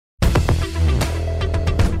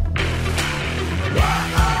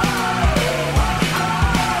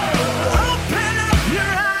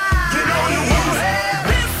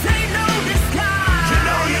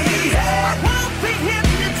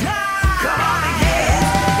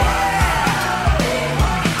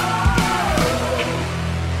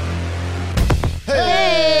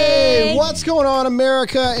What's going on,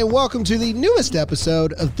 America, and welcome to the newest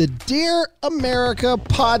episode of the Dear America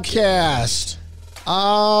podcast.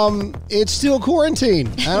 It's still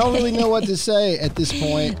quarantine. I don't really know what to say at this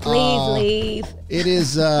point. Leave. It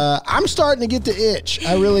is, I'm starting to get the itch.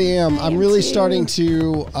 I really am. I'm really starting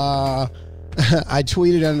to, I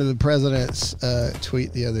tweeted under the president's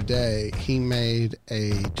tweet the other day. He made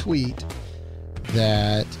a tweet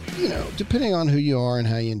that, you know, depending on who you are and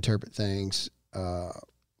how you interpret things,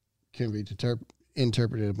 can be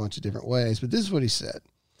interpreted a bunch of different ways. But this is what he said.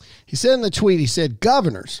 He said in the tweet, he said,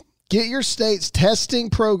 governors, get your state's testing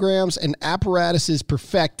programs and apparatuses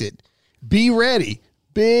perfected. Be ready.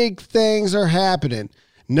 Big things are happening.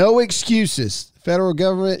 No excuses. The federal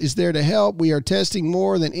government is there to help. We are testing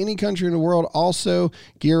more than any country in the world. Also,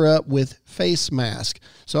 gear up with face mask.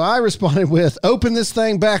 So I responded with, open this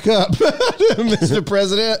thing back up, Mr.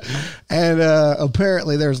 President. And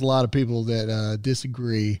apparently there's a lot of people that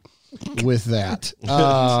disagree with that.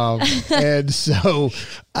 And so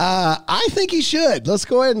I think he should. Let's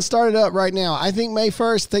go ahead and start it up right now. I think May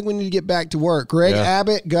 1st, I think we need to get back to work. Greg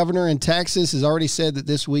Abbott, governor in Texas, has already said that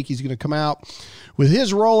this week he's going to come out with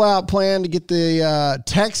his rollout plan to get the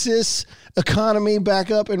Texas economy back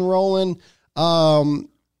up and rolling. I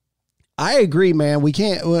agree, man. We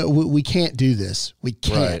can't do this. We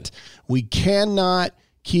can't. Right. We cannot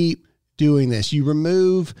keep doing this. You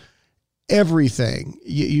remove everything.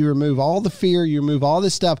 You remove all the fear. You remove all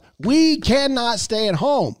this stuff. We cannot stay at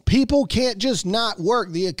home. People can't just not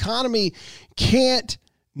work. The economy can't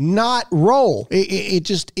not roll.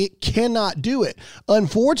 It cannot do it.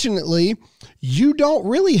 Unfortunately, you don't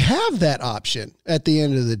really have that option at the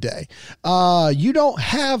end of the day. You don't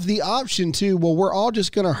have the option to, well, we're all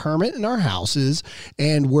just going to hermit in our houses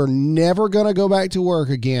and we're never going to go back to work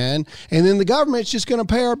again. And then the government's just going to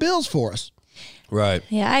pay our bills for us. Right.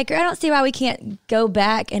 Yeah, I agree. I don't see why we can't go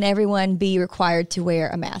back and everyone be required to wear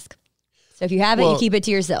a mask. So if you have it, you keep it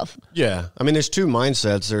to yourself. Yeah. I mean, there's two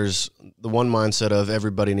mindsets. There's the one mindset of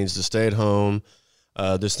everybody needs to stay at home.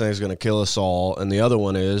 This thing's going to kill us all. And the other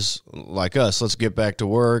one is, like us, let's get back to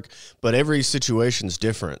work. But every situation's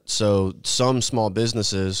different. So some small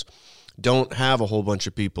businesses don't have a whole bunch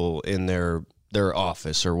of people in their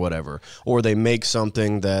office or whatever, or they make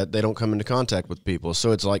something that they don't come into contact with people.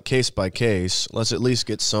 So it's like case by case. Let's at least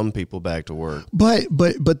get some people back to work.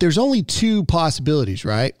 But there's only two possibilities,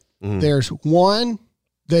 right? Mm-hmm. There's one,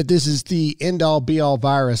 that this is the end-all, be-all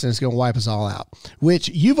virus and it's going to wipe us all out, which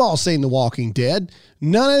you've all seen The Walking Dead.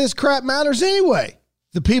 None of this crap matters anyway.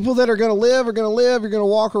 The people that are going to live are going to live. You're going to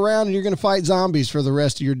walk around and you're going to fight zombies for the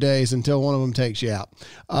rest of your days until one of them takes you out.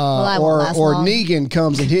 Or Negan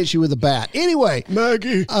comes and hits you with a bat. Anyway.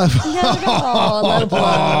 Maggie.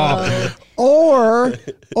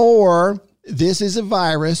 Or this is a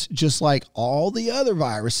virus just like all the other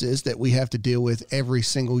viruses that we have to deal with every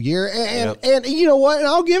single year. And you know what? And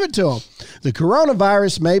I'll give it to them. The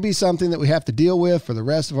coronavirus may be something that we have to deal with for the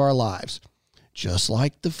rest of our lives. Just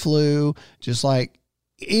like the flu, just like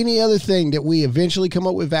any other thing that we eventually come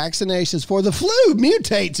up with vaccinations for. The flu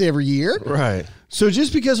mutates every year. Right. So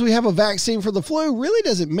just because we have a vaccine for the flu really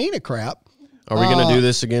doesn't mean a crap. Are we going to do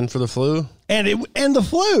this again for the flu? And the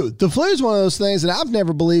flu. The flu is one of those things that I've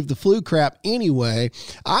never believed the flu crap anyway.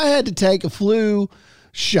 I had to take a flu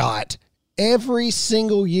shot every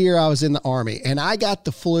single year I was in the Army, and I got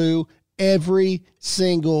the flu every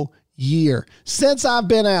single year since I've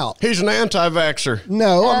been out. He's an anti-vaxxer.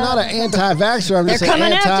 No, I'm not an anti-vaxxer. I'm just an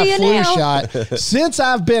anti-flu shot. Since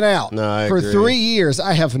I've been out for agree. 3 years,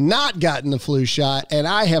 I have not gotten the flu shot, and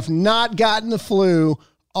I have not gotten the flu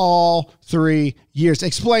all 3 years.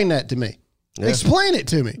 Explain that to me. Yeah. Explain it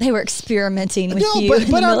to me. They were experimenting with you in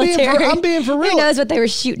the military. I'm being for real. Who knows what they were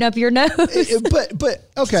shooting up your nose? But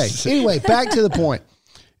okay. Anyway, back to the point.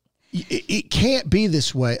 It can't be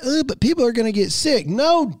this way. But people are going to get sick.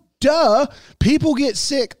 No, duh. People get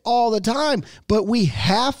sick all the time. But we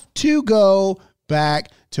have to go back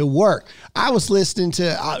to work. I was listening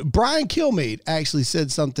to Brian Kilmeade actually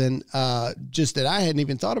said something just that I hadn't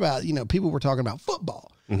even thought about. You know, people were talking about football.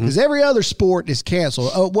 Because every other sport is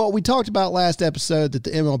canceled. Oh, well, we talked about last episode that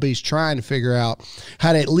the MLB is trying to figure out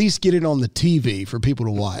how to at least get it on the TV for people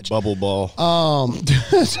to watch. Bubble ball.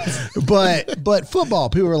 But football,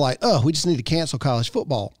 people are like, oh, we just need to cancel college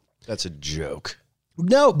football. That's a joke.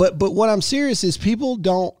 No, but what I'm serious is people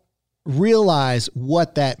don't realize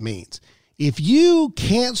what that means. If you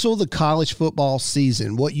cancel the college football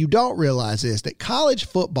season, what you don't realize is that college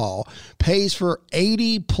football pays for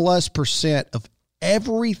 80+% of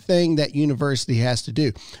everything that university has to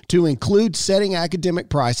do, to include setting academic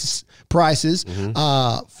prices,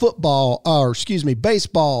 football,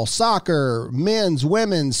 baseball, soccer, men's,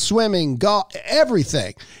 women's, swimming, golf,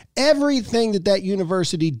 everything that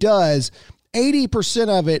university does. 80%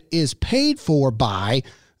 of it is paid for by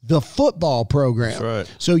the football program. That's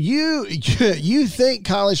right. So you think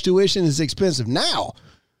college tuition is expensive now?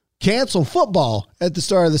 Cancel football at the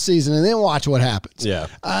start of the season and then watch what happens. Yeah.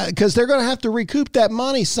 Because they're going to have to recoup that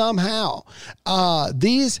money somehow.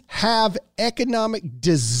 These have economic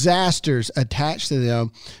disasters attached to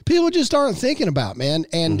them. People just aren't thinking about, man.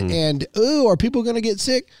 And are people going to get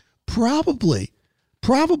sick? Probably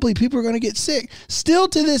people are going to get sick. Still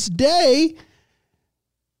to this day,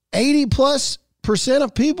 80+%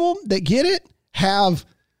 of people that get it have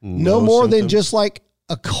no more symptoms. than just like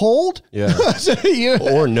a cold, Yeah,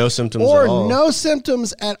 or no symptoms or at all. no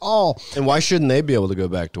symptoms at all. And why shouldn't they be able to go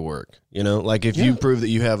back to work? You know, like if you prove that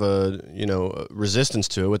you have a resistance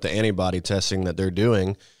to it with the antibody testing that they're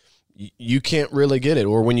doing, you can't really get it.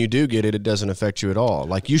 Or when you do get it, it doesn't affect you at all.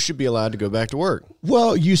 Like you should be allowed to go back to work.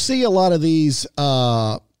 Well, you see a lot of these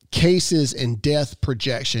cases and death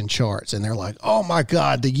projection charts, and they're like, oh my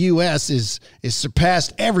God, the U.S. is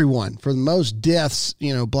surpassed everyone for the most deaths,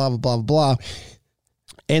 blah, blah, blah, blah.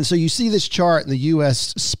 And so you see this chart in the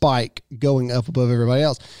U.S. spike going up above everybody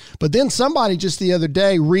else. But then somebody just the other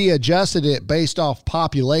day readjusted it based off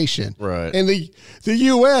population. Right. And the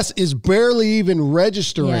U.S. is barely even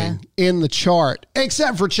registering in the chart,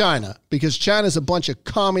 except for China, because China's a bunch of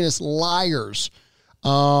communist liars.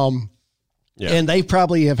 And they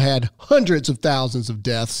probably have had hundreds of thousands of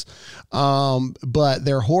deaths. But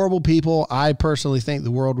they're horrible people. I personally think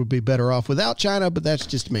the world would be better off without China, but that's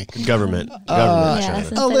just me. Government. Yeah, China.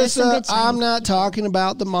 Alyssa, I'm not talking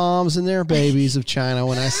about the moms and their babies of China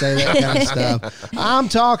when I say that kind of stuff. I'm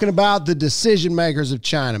talking about the decision makers of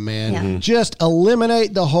China, man. Yeah. Just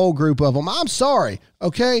eliminate the whole group of them. I'm sorry.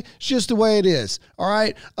 Okay? It's just the way it is. All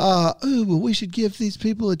right? We should give these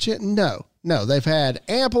people a chance. No, they've had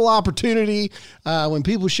ample opportunity. When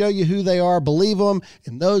people show you who they are, believe them,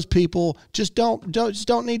 and those people just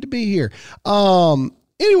don't need to be here.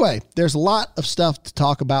 Anyway, there's a lot of stuff to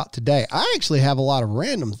talk about today. I actually have a lot of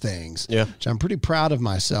random things, which I'm pretty proud of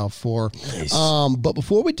myself for. Nice. But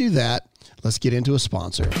before we do that, let's get into a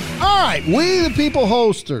sponsor. All right, We the People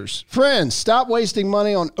holsters. Friends, stop wasting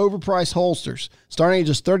money on overpriced holsters. Starting at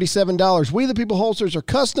just $37, We the People holsters are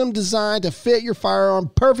custom designed to fit your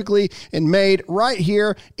firearm perfectly and made right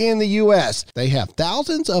here in the U.S. They have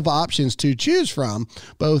thousands of options to choose from,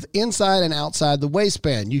 both inside and outside the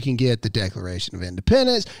waistband. You can get the Declaration of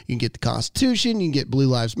Independence, you can get the Constitution, you can get Blue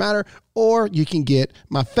Lives Matter, or you can get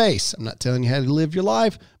my face. I'm not telling you how to live your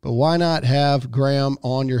life, but why not have Graham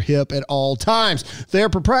on your hip at all times? Their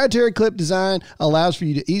proprietary clip design allows for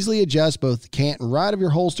you to easily adjust both the cant and ride of your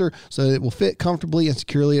holster so that it will fit comfortably and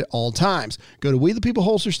securely at all times. Go to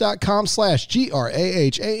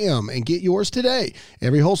wethepeopleholsters.com/GRAHAM and get yours today.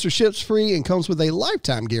 Every holster ships free and comes with a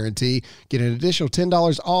lifetime guarantee. Get an additional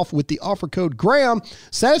 $10 off with the offer code GRAHAM.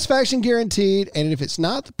 Satisfaction guaranteed, and if it's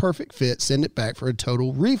not the perfect fit, send it back for a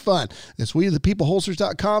total refund. That's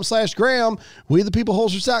wethepeopleholsters.com/Graham.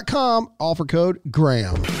 wethepeopleholsters.com, offer code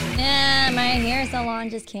Graham. My hair salon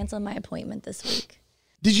just canceled my appointment this week.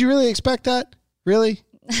 Did you really expect that? Really?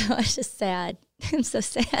 I was just sad. I'm so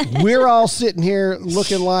sad. We're all sitting here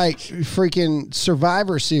looking like freaking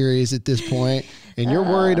Survivor Series at this point, and you're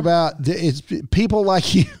worried about it's people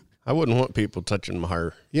like you. I wouldn't want people touching my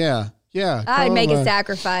hair. Yeah. I'd make a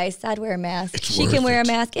sacrifice. I'd wear a mask. She can wear a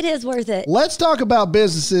mask. It is worth it. Let's talk about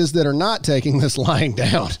businesses that are not taking this lying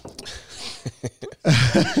down.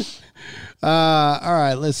 All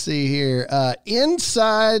right, let's see here.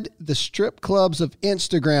 Inside the strip clubs of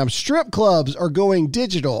Instagram, strip clubs are going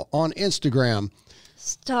digital on Instagram.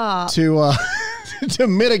 Stop. To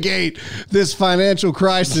mitigate this financial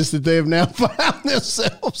crisis that they have now found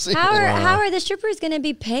themselves in. How are the strippers going to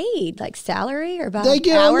be paid? Like salary or by They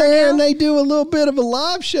get hour on there now? and they do a little bit of a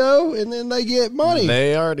live show, and then they get money.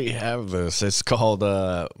 They already have this. It's called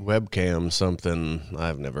webcam something.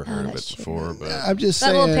 I've never heard of it before. But I'm just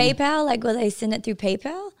But saying. will PayPal, like will they send it through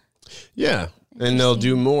PayPal? yeah. And they'll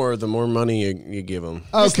do more the more money you give them.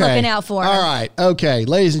 Just looking out for 'em. All right. Okay.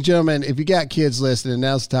 Ladies and gentlemen, if you got kids listening,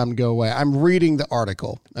 now's the time to go away. I'm reading the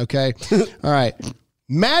article. Okay. All right.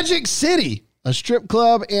 Magic City, a strip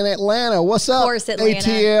club in Atlanta. What's up? Of course, Atlanta.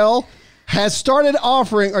 ATL has started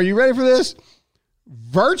offering, are you ready for this?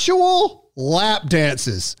 Virtual lap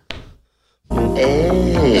dances.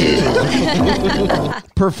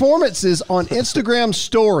 Performances on Instagram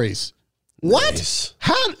stories. What? Nice.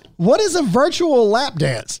 What is a virtual lap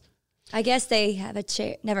dance? I guess they have a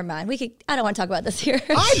chair. Never mind. I don't want to talk about this here.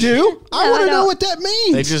 I do. I want to know what that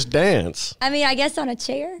means. They just dance. I mean, I guess on a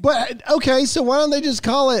chair. But okay, so why don't they just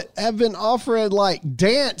call it? Have been offering like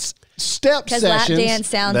dance step Because sessions. lap dance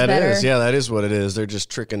sounds That better. is, yeah, that is what it is. They're just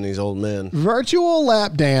tricking these old men. Virtual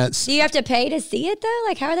lap dance. Do you have to pay to see it though?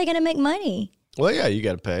 Like, how are they going to make money? Well, yeah, you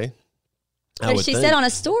got to pay. But she said on a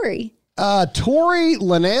story. Tory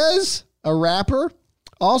Lanez, a rapper,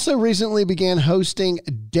 also recently began hosting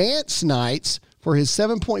dance nights for his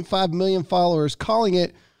 7.5 million followers, calling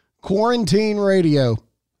it quarantine radio.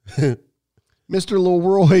 Mr.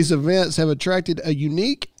 Leroy's events have attracted a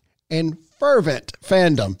unique and fervent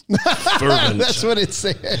fandom. Fervent. That's what it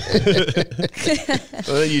said.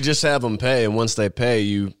 Well, you just have them pay, and once they pay,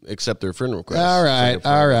 you accept their friend request. All right.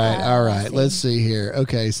 I see. Let's see here.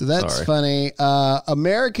 Okay, so that's funny.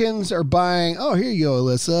 Americans are buying. Oh, here you go,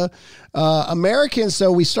 Alyssa. Americans.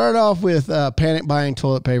 So we started off with panic buying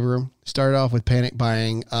toilet paper. Started off with panic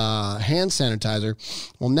buying hand sanitizer.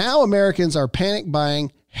 Well, now Americans are panic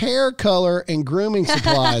buying hair color and grooming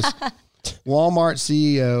supplies. Walmart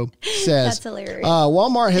CEO says. That's hilarious.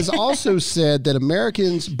 Walmart has also said that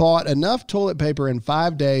Americans bought enough toilet paper in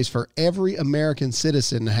 5 days for every American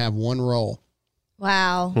citizen to have one roll.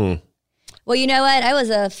 Wow. Well, you know what? It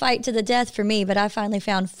was a fight to the death for me, but I finally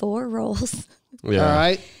found 4 rolls. Yeah. All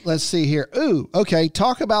right, let's see here. Ooh, okay.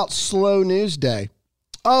 Talk about slow news day.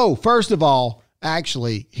 Oh, first of all,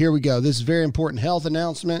 actually, here we go. This is a very important health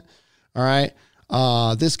announcement. All right.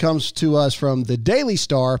 This comes to us from the Daily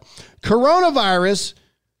Star. Coronavirus,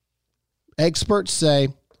 experts say,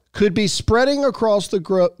 could be spreading across the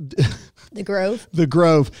Grove. The Grove? The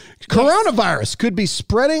Grove. Coronavirus could be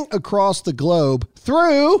spreading across the globe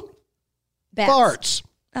through Bats. farts.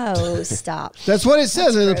 Oh, stop. That's what it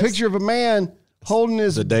says. There's a gross. picture of a man holding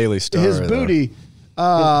his The Daily Star. his though. booty.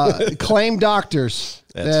 Claim doctors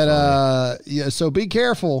That's yeah. So be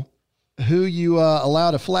careful who you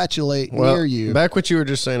allow to flatulate near you. Back what you were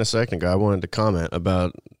just saying a second ago, I wanted to comment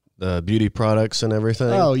about beauty products and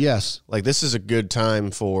everything. Oh, yes. Like, this is a good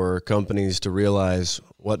time for companies to realize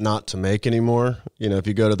what not to make anymore. You know, if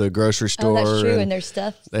you go to the grocery store, Oh, that's true. And there's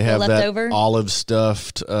stuff they have left that over. olive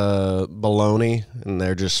stuffed bologna, and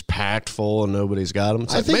they're just packed full, and nobody's got them.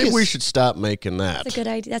 It's I like, think maybe we it's- should stop making that. That's a good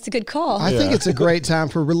idea. That's a good call. I think it's a great time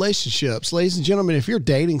for relationships. Ladies and gentlemen, if you're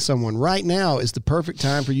dating someone right now is the perfect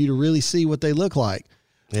time for you to really see what they look like.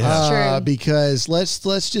 Yeah. True. Because let's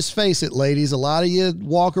just face it, ladies, a lot of you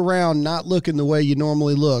walk around not looking the way you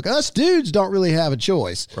normally look. Us dudes don't really have a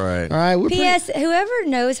choice. Right. All right. We're P.S. Whoever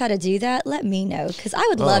knows how to do that, let me know, because I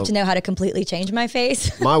would love to know how to completely change my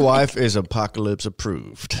face. My wife is apocalypse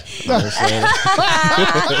approved.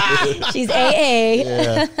 She's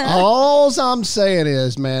AA. All I'm saying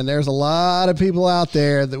is, man, there's a lot of people out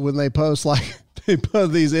there that when they post like they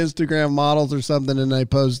post these Instagram models or something and they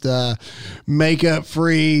post makeup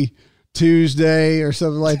free Tuesday or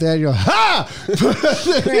something like that, you're like, ha!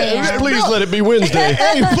 Please let it be Wednesday.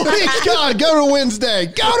 Hey, please God, go to Wednesday.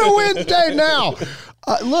 Go to Wednesday now.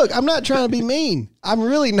 Look, I'm not trying to be mean. I'm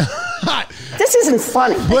really not. This isn't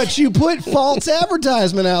funny. But you put false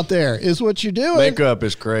advertisement out there is what you're doing. Makeup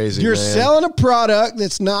is crazy. You're man. selling a product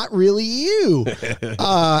that's not really you.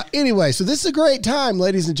 Anyway, so this is a great time,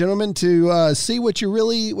 ladies and gentlemen, to see what you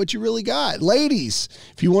really got. Ladies,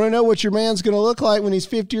 if you want to know what your man's going to look like when he's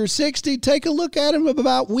 50 or 60, take a look at him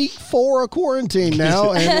about week 4 of quarantine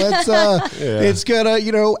now, and let's. It's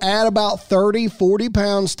gonna add about 30, 40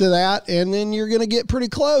 pounds to that, and then you're gonna get pretty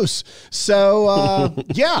close. So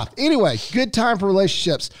yeah. Anyway, good time for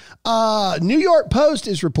relationships. New York Post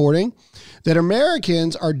is reporting that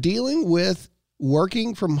Americans are dealing with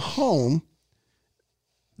working from home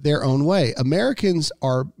their own way. Americans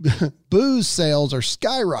are booze sales are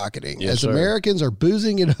skyrocketing as Americans are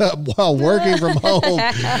boozing it up while working from home.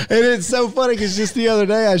 And it's so funny because just the other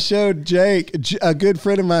day I showed Jake, a good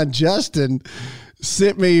friend of mine, Justin,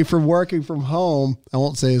 sent me from working from home. I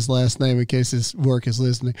won't say his last name in case his work is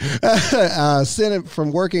listening. Sent him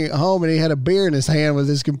from working at home, and he had a beer in his hand with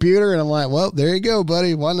his computer. And I'm like, well, there you go,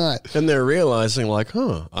 buddy. Why not? And they're realizing, like,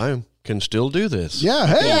 I can still do this. Yeah.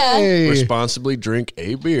 Hey. Responsibly drink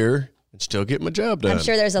a beer and still get my job done. I'm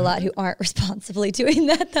sure there's a lot who aren't responsibly doing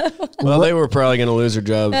that, though. Well, they were probably going to lose their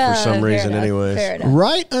job for some reason anyways. Fair enough.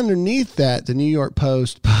 Right underneath that, the New York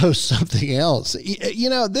Post posts something else.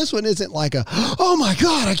 This one isn't like a, oh my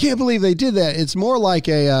God, I can't believe they did that. It's more like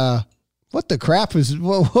a, what the crap is,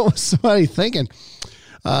 what was somebody thinking?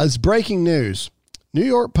 It's breaking news. New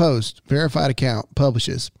York Post verified account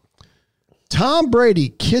publishes Tom Brady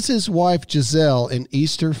kisses wife Giselle in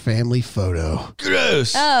Easter family photo.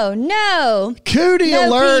 Gross. Oh, no. Cootie No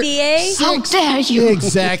alert. PDA. How dare you?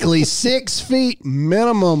 Exactly. 6 feet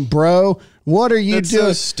minimum, bro. What are you That's doing?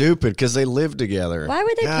 so stupid because they live together. Why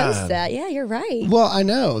would they God. post that? Yeah, you're right. Well, I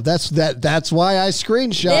know. That's why I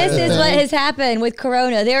screenshot This is what has happened with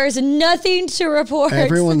Corona. There is nothing to report.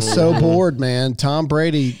 Everyone's so bored, man. Tom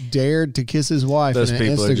Brady dared to kiss his wife Those in an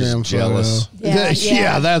people are Instagram just jealous. photo.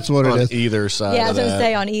 Yeah. That's what On it is. either side Yeah, I of was going to that.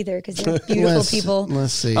 say on either because they're beautiful people.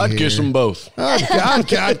 Let's see. I'd kiss here. them both.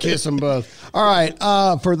 I'd kiss them both. All right.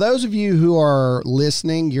 For those of you who are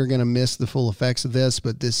listening, you're going to miss the full effects of this,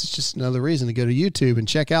 but this is just another reason to go to YouTube and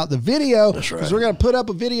check out the video. That's right. Because we're going to put up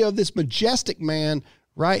a video of this majestic man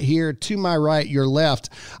right here to my right, your left.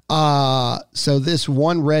 So this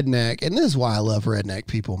one redneck, and this is why I love redneck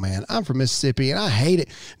people, man. I'm from Mississippi, and I hate it.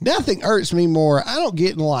 Nothing hurts me more. I don't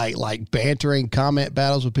get in like bantering comment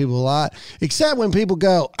battles with people a lot, except when people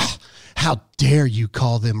go, how dare you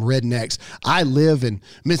call them rednecks? I live in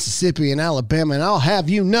Mississippi and Alabama, and I'll have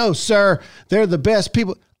you know, sir, they're the best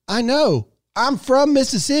people. I know. I'm from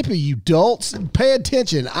Mississippi, you dolts. Pay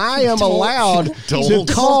attention. I am allowed to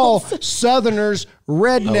call Southerners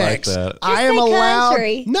rednecks. I like that. I am say allowed.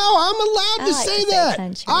 country. No, I'm allowed I to like say to say that.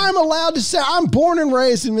 country. I'm allowed to say. I'm born and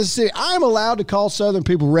raised in Mississippi. I'm allowed to call Southern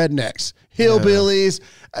people rednecks, hillbillies,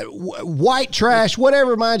 white trash,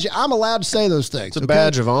 whatever. Mind you, I'm allowed to say those things. It's a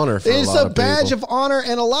badge of honor for a lot It's a of badge people. of honor,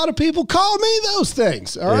 and a lot of people call me those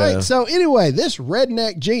things. All right. Yeah. So anyway, this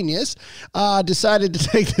redneck genius decided to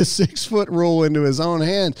take the 6 foot rule into his own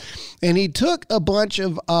hands, and he took a bunch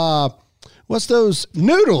of what's those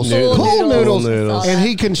noodles? Pool noodles. Noodles. And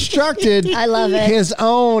he constructed I love it. his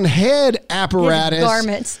own head apparatus. His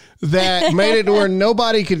garments. That made it to where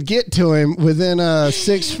nobody could get to him within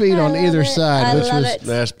 6 feet on love either it. side, I which love was it.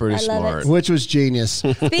 That's pretty I love smart. it. which was genius.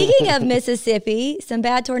 Speaking of Mississippi, some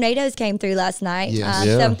bad tornadoes came through last night. Yes.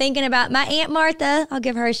 Yeah. So I'm thinking about my Aunt Martha. I'll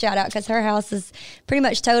give her a shout out because her house is pretty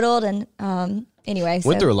much totaled. And anyway,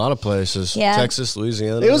 Went so through a lot of places. Yeah. Texas,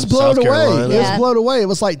 Louisiana. It was blown South away. Carolina. It was Yeah. blown away. It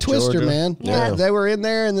was like Twister, Georgia. man. Yeah. They were in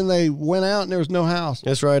there, and then they went out, and there was no house.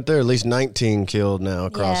 It's right there. At least 19 killed now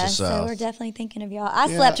across yeah, the so south. we're definitely thinking of y'all. I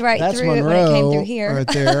slept right That's through it when it came through here. right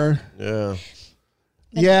there. Yeah.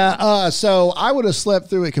 Yeah. So I would have slept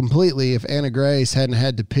through it completely if Anna Grace hadn't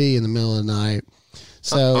had to pee in the middle of the night.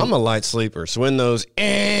 So I'm a light sleeper. So when those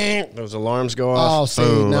alarms go off, Oh, see,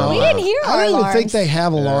 boom, no. We didn't hear I our don't even alarms. think they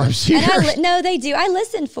have alarms here. And no, they do. I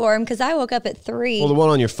listened for them because I woke up at 3. Well, the one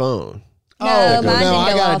on your phone. no, no, mine didn't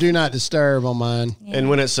I go got off. to do not disturb on mine. And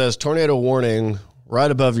when it says tornado warning right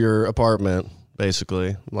above your apartment, basically,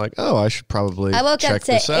 I'm like, oh, I should probably I woke check up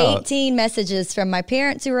to this out. 18 messages from my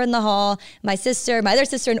parents who were in the hall, my other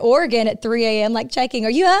sister in Oregon at 3 a.m., like checking, are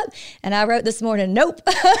you up? And I wrote this morning, nope.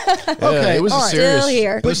 Okay, it was all right. serious. Still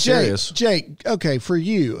here. It But was Jake, serious. Jake, okay, for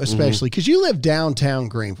you especially, because you live downtown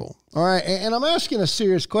Greenville, all right? And I'm asking a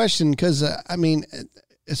serious question because, I mean,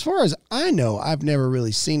 as far as I know, I've never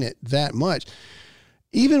really seen it that much.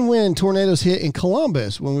 Even when tornadoes hit in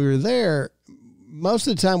Columbus, when we were there, most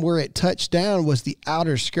of the time where it touched down was the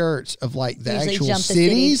outer skirts of like the Usually actual jump the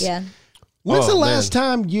cities. Yeah. When's Oh, the last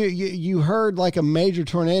man. time you heard like a major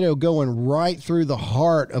tornado going right through the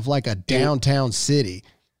heart of like a downtown city?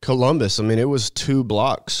 Columbus, I mean, it was 2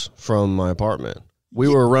 blocks from my apartment. We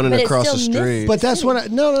were running But it across the still missed street. But that's what I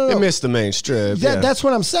no. It missed the main strip. That, yeah. That's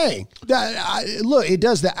what I'm saying. Look, it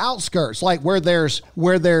does the outskirts, like where there's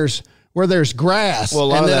grass well, a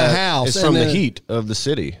lot and of then that a house. is and from the then- heat of the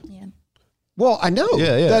city. Well, I know.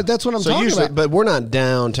 Yeah. That's what I'm so talking usually, about. But we're not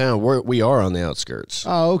downtown. We are on the outskirts.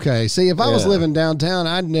 Oh, okay. See, if I was Yeah. living downtown,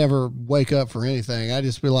 I'd never wake up for anything. I'd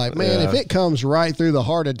just be like, man, Yeah. if it comes right through the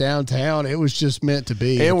heart of downtown, it was just meant to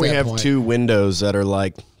be. And at we that have point. 2 windows that are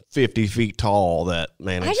like 50 feet tall that,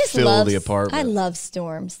 man, I just fill love the apartment. I love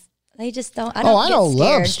storms. They just don't. I Oh, don't I get don't love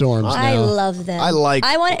scared. storms, I no. love them. I like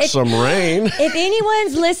want some rain. If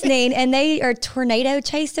anyone's listening and they are tornado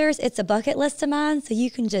chasers, it's a bucket list of mine. So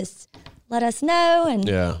you can just let us know, and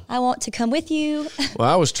Yeah. I want to come with you. Well,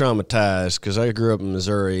 I was traumatized because I grew up in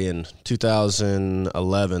Missouri. In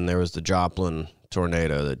 2011, there was the Joplin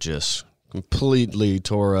tornado that just completely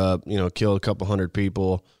tore up, killed a couple hundred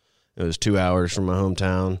people. It was 2 hours from my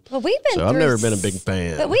hometown. Well, we've been. So through I've never been a big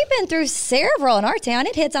fan. But we've been through several in our town.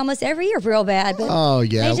 It hits almost every year real bad. But Oh,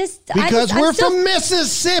 yeah. Because I'm we're still- from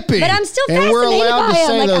Mississippi. But I'm still and fascinated we're allowed by to them.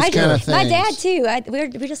 say Like, those I kind of do. My dad things.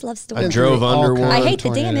 too. We just love storms. I drove All under kinds one. I of hate the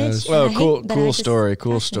tornadoes. damage. Well, I hate- cool but I just- story.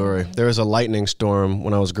 Cool fascinated story. by it. There was a lightning storm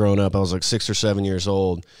when I was growing up. I was like 6 or 7 years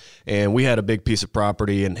old, and we had a big piece of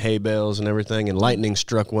property and hay bales and everything. And lightning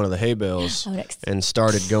struck one of the hay bales Oh, next. and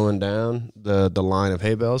started going down the line of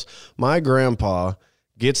hay bales. My grandpa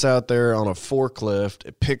gets out there on a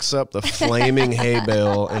forklift, picks up the flaming hay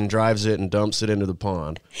bale and drives it and dumps it into the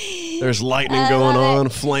pond. There's lightning going on,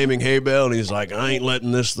 flaming hay bale, and he's like, I ain't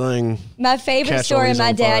letting this thing. My favorite story of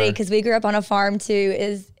my daddy, fire. because we grew up on a farm too,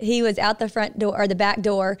 is he was out the front door or the back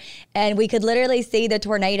door, and we could literally see the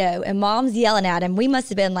tornado, and Mom's yelling at him. We must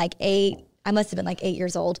have been like 8. I must have been like 8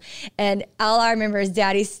 years old. And all I remember is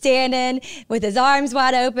Daddy standing with his arms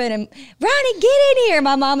wide open and, Ronnie, get in here.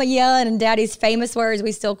 My mama yelling, and Daddy's famous words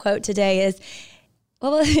we still quote today is,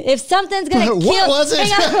 well, if something's going to kill What was it?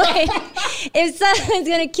 If something's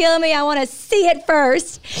going to kill me, I want to see it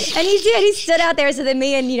first. And he did. He stood out there. So then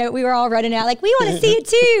me and, we were all running out like, we want to see it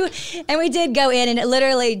too. And we did go in, and it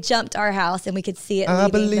literally jumped our house, and we could see it. I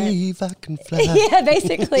leaving, believe I can fly. Yeah,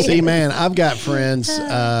 basically. See, man, I've got friends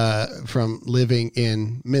from living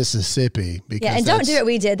in Mississippi. Because Yeah, and don't do what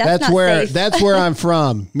we did. That's not where safe. That's where I'm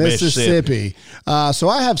from, Mississippi. So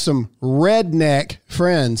I have some redneck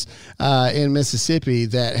friends in Mississippi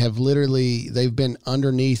that have they've been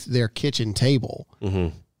underneath their kitchen table.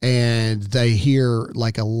 And they hear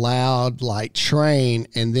like a loud like train,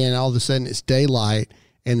 and then all of a sudden it's daylight,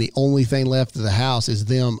 and the only thing left of the house is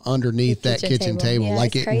them underneath that kitchen table. Yeah,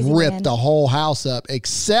 like it's it crazy, ripped man. the whole house up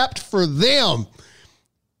except for them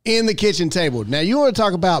in the kitchen table. Now, you want to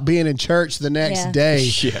talk about being in church the next day,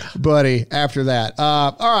 buddy, after that.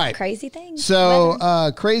 All right. Crazy things.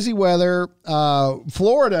 So, crazy weather.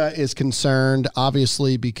 Florida is concerned,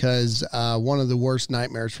 obviously, because one of the worst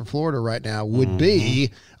nightmares for Florida right now would be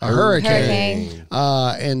a hurricane.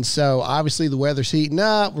 And so, obviously, the weather's heating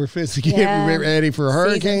up. We're supposed to get ready for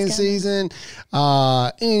hurricane season.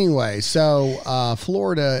 Anyway, so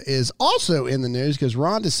Florida is also in the news because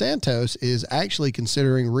Ron DeSantis is actually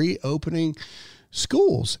considering reopening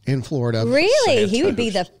schools in Florida. Really? He would be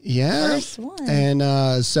the first one.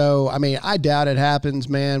 And so, I mean, I doubt it happens,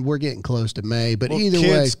 man. We're getting close to May, but either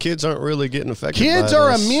way. Kids aren't really getting affected Kids by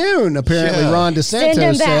are this. immune, apparently. Yeah. Ron Send DeSantis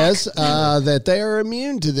them back. says that they are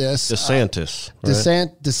immune to this. DeSantis.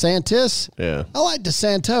 Right? DeSantis? Yeah. I like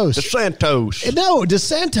DeSantos. DeSantos. No,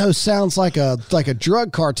 DeSantos sounds like a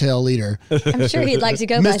drug cartel leader. I'm sure he'd like to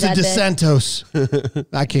go by Mr. that then. DeSantos.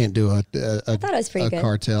 I can't do a thought it was pretty good.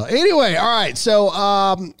 cartel. Anyway, all right. So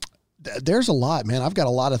there's a lot, man. I've got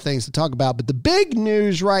a lot of things to talk about, but the big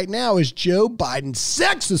news right now is Joe Biden's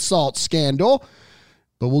sex assault scandal.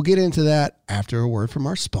 But we'll get into that after a word from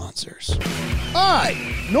our sponsors. All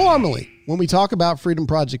right. Normally, when we talk about Freedom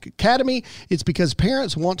Project Academy, it's because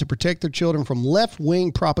parents want to protect their children from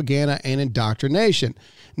left-wing propaganda and indoctrination.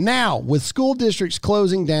 Now, with school districts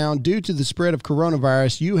closing down due to the spread of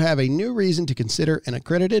coronavirus, you have a new reason to consider an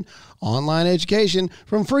accredited online education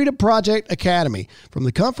from Freedom Project Academy. From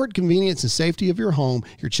the comfort, convenience, and safety of your home,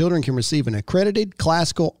 your children can receive an accredited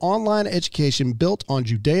classical online education built on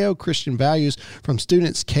Judeo-Christian values from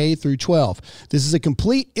students K through 12. This is a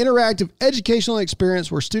complete interactive educational experience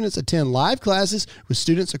where students attend live classes with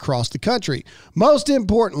students across the country. Most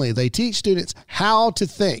importantly, they teach students how to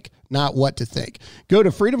think, not what to think. Go to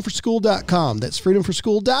freedomforschool.com. That's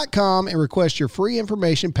freedomforschool.com and request your free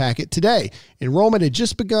information packet today. Enrollment had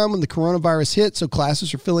just begun when the coronavirus hit, so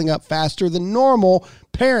classes are filling up faster than normal.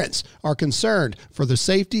 Parents are concerned for the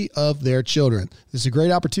safety of their children. This is a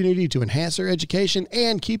great opportunity to enhance their education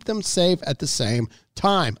and keep them safe at the same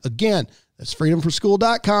time. Again, that's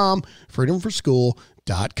freedomforschool.com,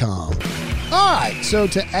 freedomforschool.com. All right, so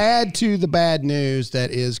to add to the bad news that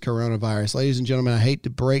is coronavirus, ladies and gentlemen, I hate to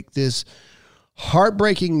break this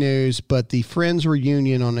heartbreaking news, but the Friends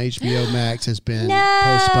reunion on HBO Max has been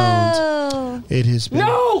postponed. It has been.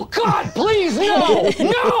 No, God, please, no,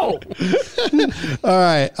 no. All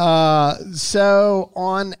right. So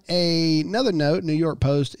on another note, New York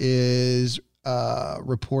Post is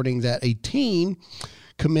reporting that a teen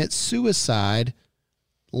commits suicide,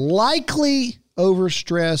 likely over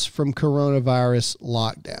stress from coronavirus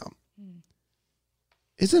lockdown.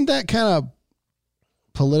 Isn't that kind of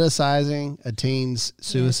politicizing a teen's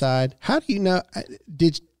suicide? How do you know?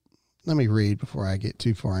 Let me read before I get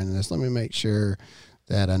too far into this. Let me make sure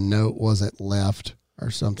that a note wasn't left or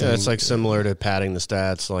something. Yeah, it's like similar to padding the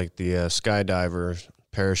stats. Like the skydiver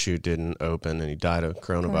parachute didn't open and he died of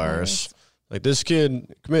coronavirus. Like this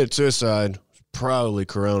kid committed suicide, probably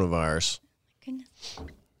coronavirus. Goodness.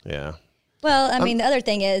 Yeah. Well, I mean, the other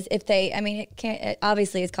thing is it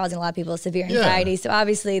obviously is causing a lot of people severe anxiety. So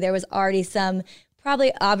obviously there was already some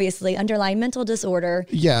obviously underlying mental disorder,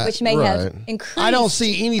 which may have increased I don't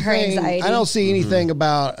see anything. her anxiety. I don't see anything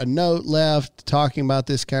about a note left talking about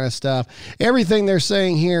this kind of stuff. Everything they're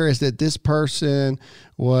saying here is that this person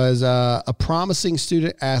was a promising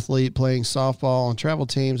student athlete playing softball on travel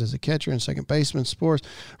teams as a catcher and second baseman sports.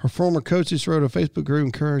 Her former coaches wrote a Facebook group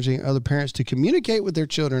encouraging other parents to communicate with their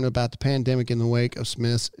children about the pandemic in the wake of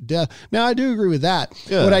Smith's death. Now, I do agree with that.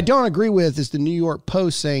 Yeah. What I don't agree with is the New York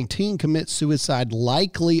Post saying teen commits suicide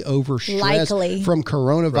likely over stress from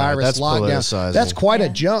coronavirus Right, that's lockdown. politicizing. That's quite a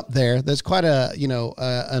jump there. That's quite a,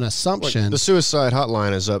 an assumption. The suicide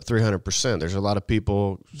hotline is up 300%. There's a lot of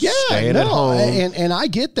people staying at home. And I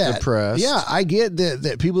get that. Depressed. Yeah, I get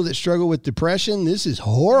that people that struggle with depression, this is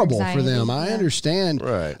horrible for them. I understand.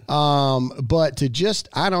 Right. But to just,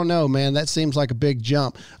 I don't know, man, that seems like a big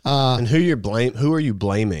jump. And who are you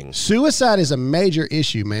blaming? Suicide is a major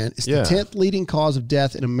issue, man. It's Yeah. the 10th leading cause of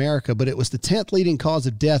death in America, but it was the 10th leading cause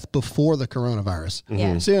of death before the coronavirus.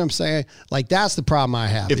 Yeah. See what I'm saying? Like, that's the problem I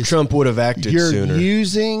have. If Trump would have acted sooner.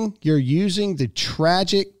 You're using the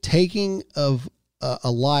tragic taking of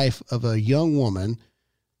a life of a young woman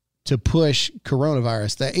to push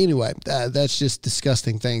coronavirus. That's just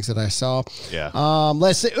disgusting things that I saw. Yeah.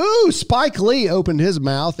 Let's see. Ooh, Spike Lee opened his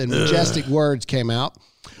mouth and majestic words came out.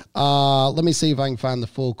 Let me see if I can find the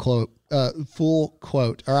full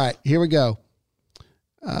quote. All right, here we go.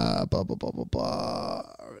 Blah, blah, blah, blah, blah.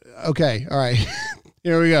 Okay. All right.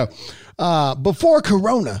 Here we go. Before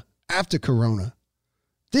Corona, after Corona,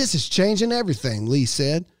 this is changing everything, Lee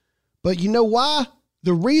said. But you know why?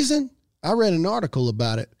 The reason? I read an article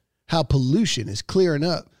about it. How pollution is clearing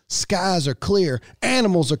up. Skies are clear.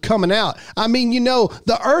 Animals are coming out. I mean,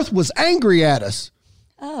 the earth was angry at us.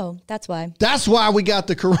 Oh, that's why. That's why we got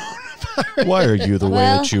the coronavirus. Why are you the way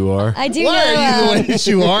that you are? I do Why know. are you the way that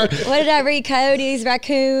you are? What did I read? Coyotes,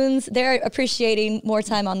 raccoons, they're appreciating more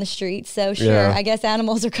time on the streets. So sure, Yeah. I guess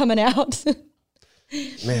animals are coming out.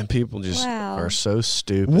 Man, people just are so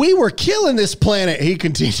stupid. We were killing this planet, he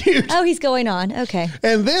continued. Oh, he's going on. Okay.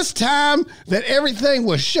 And this time that everything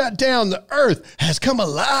was shut down, the earth has come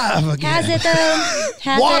alive again. Has it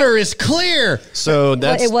though? Water is clear. So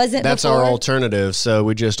that's it wasn't that's our before? alternative. So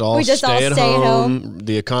we just all just all stay at stay at home.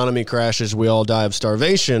 The economy crashes. We all die of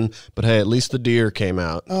starvation. But hey, at least the deer came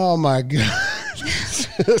out. Oh my God.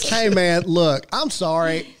 Hey man, look, I'm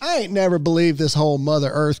sorry. I ain't never believed this whole Mother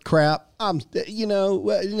Earth crap.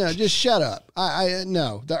 Just shut up.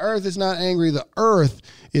 No, the earth is not angry. The earth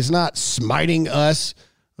is not smiting us.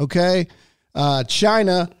 Okay.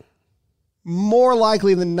 China, more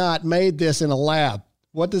likely than not, made this in a lab.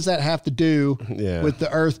 What does that have to do with the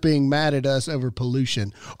earth being mad at us over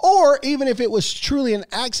pollution? Or even if it was truly an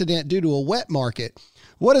accident due to a wet market,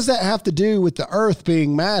 what does that have to do with the earth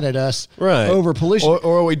being mad at us over pollution?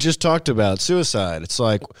 Or we just talked about suicide. It's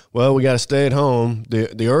like, well, we got to stay at home.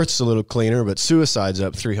 The earth's a little cleaner, but suicide's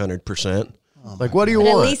up 300%. Like, what do you want?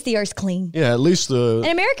 At least the earth's clean. Yeah, at least And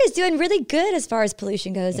America's doing really good as far as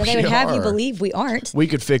pollution goes. And they would have you believe we aren't. we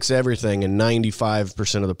could fix everything, and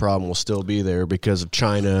 95% of the problem will still be there because of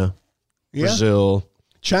China, Brazil.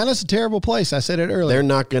 China's a terrible place. I said it earlier. They're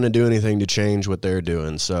not going to do anything to change what they're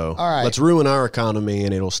doing. So All right. let's ruin our economy,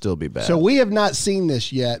 and it'll still be bad. So we have not seen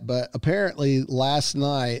this yet, but apparently last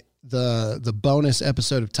night the bonus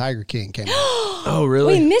episode of Tiger King came out. Oh,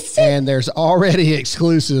 really? We missed it? And there's already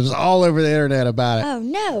exclusives all over the internet about it. Oh,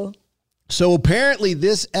 no. So apparently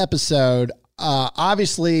this episode,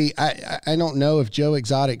 obviously, I don't know if Joe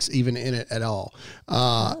Exotic's even in it at all.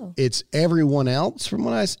 It's everyone else from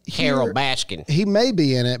what I hear. Carol Baskin. He may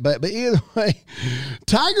be in it, but either way,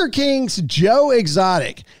 Tiger King's Joe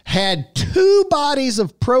Exotic had 2 bodies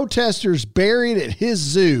of protesters buried at his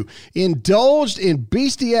zoo, indulged in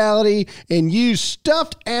bestiality, and used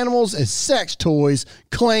stuffed animals as sex toys,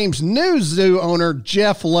 claims new zoo owner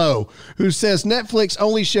Jeff Lowe, who says Netflix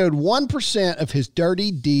only showed 1% of his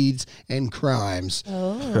dirty deeds and crimes.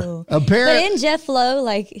 Oh. Apparently, But in Jeff Lowe,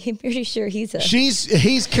 I'm pretty sure he's a...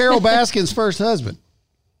 he's Carol Baskin's first husband.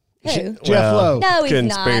 Who? Jeff Lowe. No, he's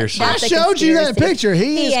Conspiracy. not. I That's a showed you that conspiracy. picture.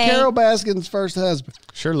 He is ain't. Carol Baskin's first husband.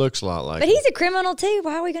 Sure looks a lot like But him. he's a criminal too.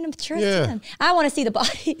 Why are we going to trust him? I want to see the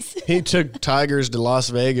bodies. He took tigers to Las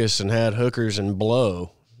Vegas and had hookers and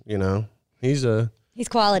blow. He's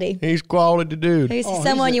quality. quality dude. He's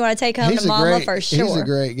someone you want to take home to mama for sure. He's a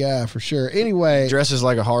great guy for sure. Anyway, Dresses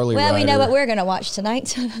like a Harley Well, rider. we know what we're going to watch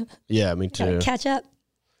tonight. Yeah, me too. Catch up.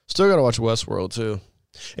 Still got to watch Westworld too.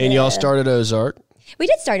 And y'all started Ozark. We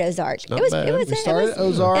did start Ozark. not It was. bad. It was. We it started was-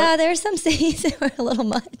 Ozark. Yeah, there's some scenes that were a little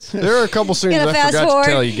much. There are a couple scenes You I gotta fast forgot forward.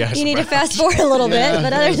 to tell you guys You need to about. fast forward a little bit,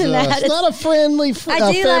 but other than that, it's not a friendly,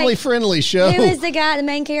 I do family like- friendly show. who is the guy, the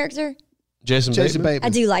main character? Jason Jason Bateman.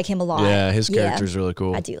 Bateman. I do like him a lot. Yeah, his character's really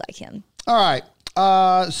cool. I do like him. All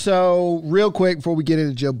right. So real quick before we get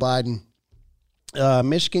into Joe Biden,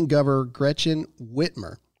 Michigan Governor Gretchen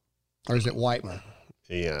Whitmer, or is it Whitmer?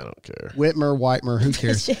 Yeah, I don't care. Whitmer, who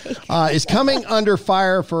cares? Is coming under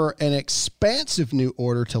fire for an expansive new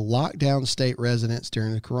order to lock down state residents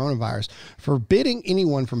during the coronavirus, forbidding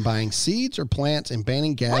anyone from buying seeds or plants and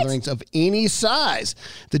banning gatherings of any size.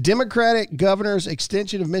 The Democratic governor's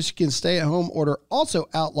extension of Michigan's stay-at-home order also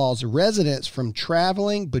outlaws residents from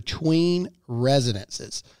traveling between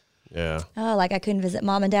residences. Yeah. Oh, like I couldn't visit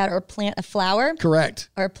mom and dad or plant a flower? Correct.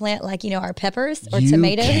 Or plant, like, our peppers or You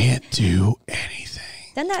tomatoes? You can't do anything.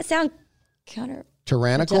 Doesn't that sound counter...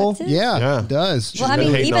 Tyrannical? Yeah, it does. Well, I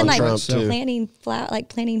mean, even like Trump, planting flower, like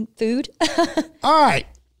planting food. All right.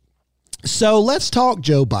 So let's talk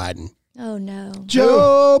Joe Biden. Oh, no.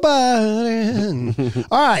 Joe Biden.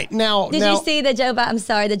 All right. Now, Did you see the Joe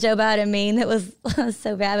Biden meme that was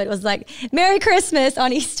so bad? But it was like, Merry Christmas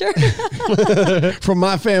on Easter. from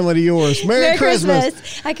my family to yours. Merry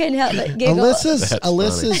Christmas. I couldn't help but giggle.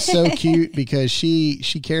 Alyssa's so cute because she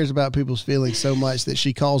cares about people's feelings so much that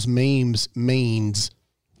she calls memes means.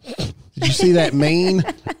 Did you see that meme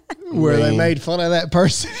where they made fun of that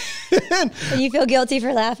person? And you feel guilty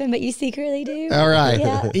for laughing, but you secretly do. All right.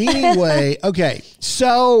 Yeah. Anyway, okay.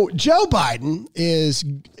 So Joe Biden is,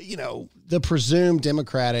 the presumed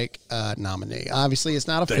Democratic nominee. Obviously, it's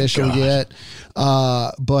not official yet.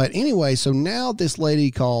 But anyway, so now this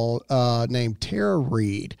lady named Tara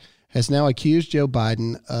Reid has now accused Joe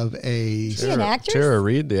Biden of Is she an actress? Tara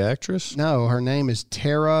Reid, the actress? No, her name is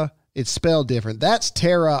Tara. It's spelled different. That's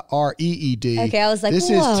Tara Reed. Okay, I was like, this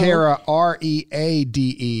whoa. is Tara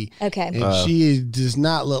Reade. Okay. And she does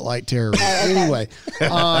not look like Tara Reid. Anyway,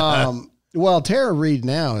 well, Tara Reid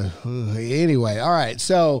now. Anyway, all right.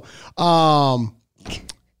 So,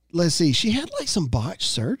 let's see. She had like some botched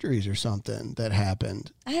surgeries or something that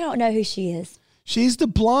happened. I don't know who she is. She's the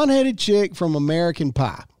blonde-headed chick from American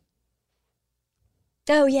Pie.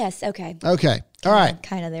 Oh, yes. Okay. Okay. All right.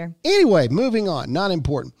 Kind of there. Anyway, moving on. Not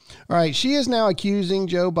important. All right. She is now accusing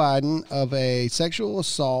Joe Biden of a sexual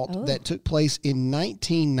assault that took place in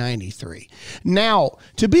 1993. Now,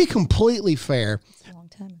 to be completely fair, It's a long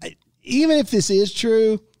time. even if this is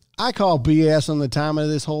true, I call BS on the time of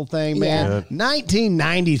this whole thing, man. Yeah.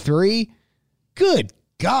 1993? Good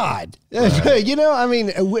God. Right. I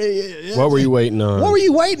mean. What were you waiting on? What were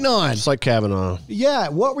you waiting on? Just like Kavanaugh. Yeah,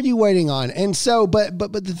 what were you waiting on? And so, but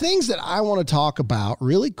the things that I want to talk about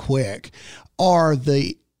really quick are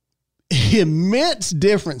the immense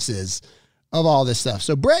differences of all this stuff.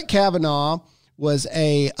 So Brett Kavanaugh was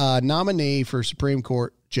a nominee for Supreme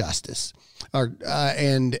Court justice.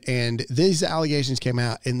 And these allegations came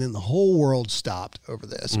out, and then the whole world stopped over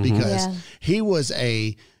this because he was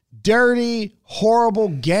a dirty, horrible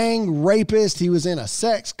gang rapist. He was in a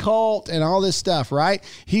sex cult and all this stuff, right?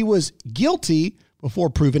 He was guilty before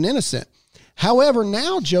proven innocent. However,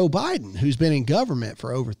 now Joe Biden, who's been in government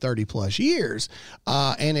for over 30 plus years,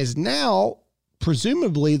 and is now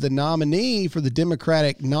presumably the nominee for the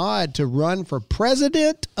Democratic nod to run for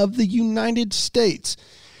president of the United States,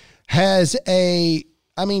 has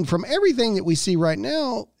from everything that we see right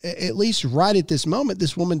now, at least right at this moment,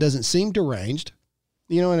 this woman doesn't seem deranged.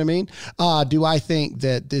 You know what I mean? Do I think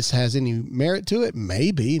that this has any merit to it?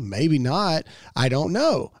 Maybe, maybe not. I don't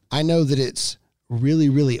know. I know that it's really,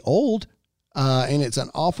 really old, and it's an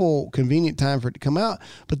awful convenient time for it to come out.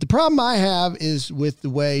 But the problem I have is with the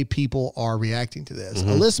way people are reacting to this.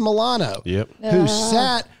 Alyssa Milano, who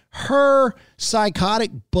sat her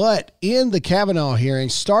psychotic butt in the Kavanaugh hearing,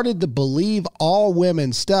 started to believe all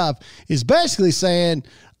women stuff, is basically saying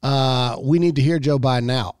we need to hear Joe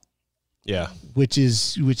Biden out. Yeah. Which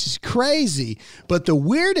is crazy. But the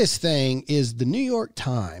weirdest thing is the New York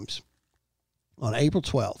Times on April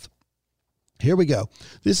 12th. Here we go.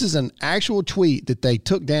 This is an actual tweet that they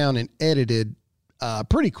took down and edited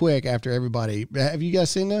pretty quick after everybody. Have you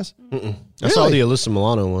guys seen this? Mm-mm. I saw the Alyssa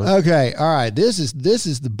Milano one. Okay. All right. This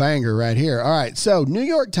is the banger right here. All right. So New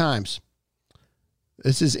York Times.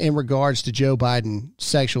 This is in regards to Joe Biden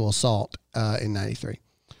sexual assault in 93.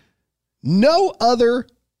 No other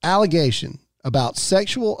allegation about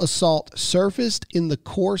sexual assault surfaced in the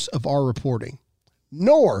course of our reporting,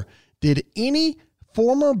 nor did any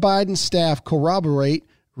former Biden staff corroborate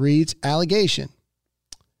Reid's allegation.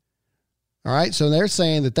 All right, so they're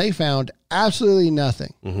saying that they found absolutely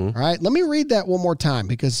nothing. All right, let me read that one more time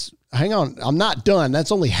because, hang on, I'm not done.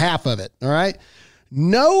 That's only half of it. All right,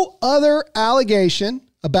 no other allegation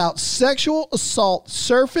about sexual assault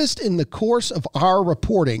surfaced in the course of our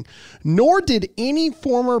reporting, nor did any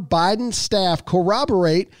former Biden staff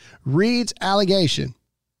corroborate Reid's allegation.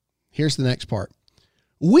 Here's the next part.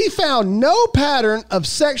 We found no pattern of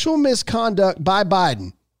sexual misconduct by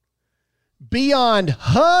Biden beyond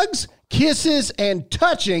hugs, kisses, and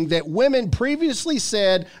touching that women previously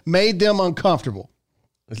said made them uncomfortable.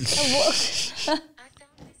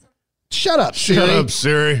 Shut up, Siri. Shut up,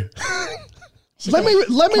 Siri. Let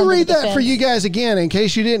me read that for you guys again in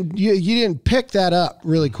case you didn't pick that up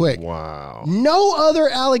really quick. Wow. No other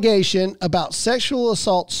allegation about sexual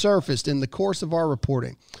assault surfaced in the course of our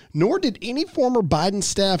reporting, nor did any former Biden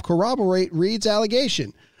staff corroborate Reed's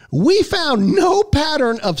allegation. We found no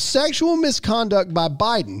pattern of sexual misconduct by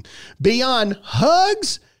Biden beyond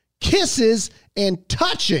hugs, kisses, and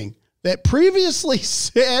touching that previously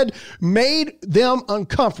said made them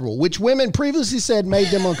uncomfortable, which women previously said made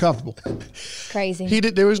them uncomfortable. Crazy.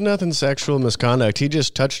 There was nothing sexual misconduct. He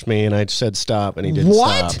just touched me and I said stop and he didn't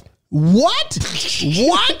What? stop. What?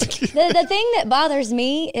 The thing that bothers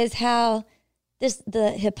me is how the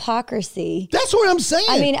hypocrisy. That's what I'm saying.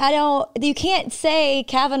 I mean, you can't say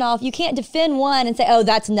Kavanaugh, you can't defend one and say, oh,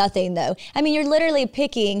 that's nothing though. I mean, you're literally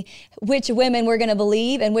picking which women we're going to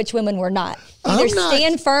believe and which women we're not. Either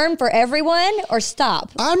stand firm for everyone or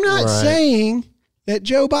stop. I'm not saying that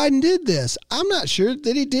Joe Biden did this. I'm not sure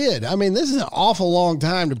that he did. I mean, this is an awful long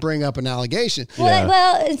time to bring up an allegation.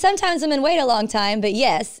 Well, and sometimes women wait a long time, but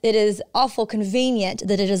yes, it is awful convenient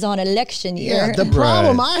that it is on election year. Yeah, the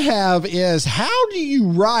problem I have is how do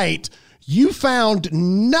you write you found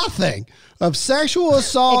nothing of sexual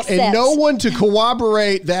assault and no one to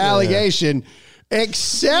corroborate the allegation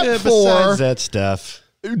except for besides that stuff.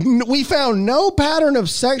 We found no pattern of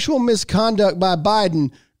sexual misconduct by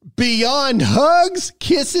Biden beyond hugs,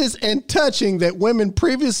 kisses, and touching that women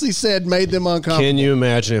previously said made them uncomfortable. Can you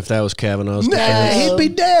imagine if that was Kavanaugh's defense? He'd be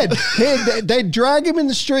dead. They'd drag him in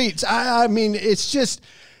the streets. I mean, it's just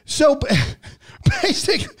so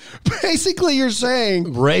basically you're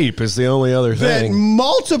saying rape is the only other thing. That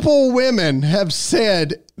multiple women have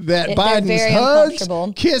said that Biden's hugs,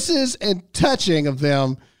 kisses, and touching of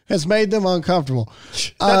them has made them uncomfortable.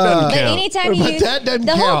 That doesn't count. But anytime you use,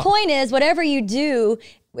 the whole point is whatever you do,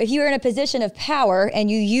 if you're in a position of power and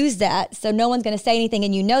you use that, so no one's going to say anything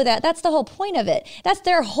and you know that, that's the whole point of it. That's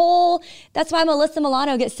their whole, that's why Melissa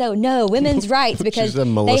Milano gets so, no, women's rights, because she's a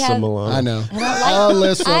Melissa Milano. I know.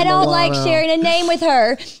 I don't like sharing a name with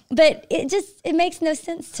her, but it makes no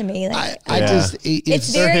sense to me. Like,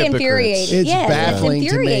 it's very infuriating. It's baffling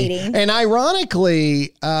it's infuriating. to me. And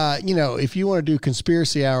ironically, if you want to do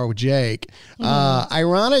Conspiracy Hour with Jake,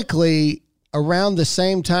 ironically, around the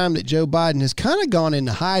same time that Joe Biden has kind of gone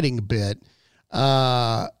into hiding a bit,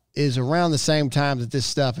 is around the same time that this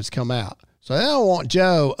stuff has come out. So I don't want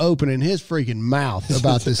Joe opening his freaking mouth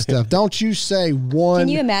about this stuff. Don't you say one Can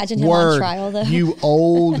you imagine him word, on trial, though? You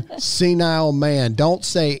old, senile man. Don't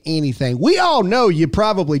say anything. We all know you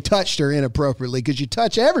probably touched her inappropriately because you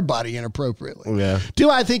touch everybody inappropriately. Yeah. Do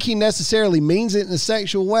I think he necessarily means it in a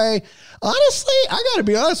sexual way? Honestly, I got to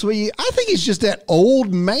be honest with you. I think he's just that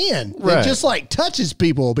old man that just like touches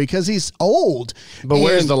people because he's old. But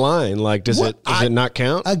where's the line? Like, does it not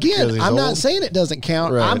count? Again, I'm not saying it doesn't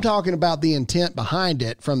count. Right. I'm talking about the intent behind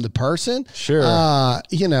it from the person. Sure.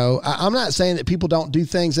 I'm not saying that people don't do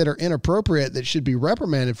things that are inappropriate that should be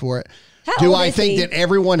reprimanded for it. Do I think that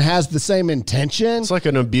everyone has the same intention? It's like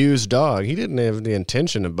an abused dog. He didn't have the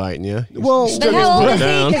intention of biting you. But how old is he?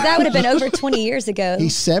 Because that would have been over 20 years ago.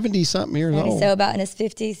 He's 70-something years old. So about in his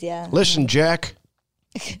 50s, yeah. Listen, Jack.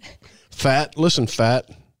 Fat. Listen, fat.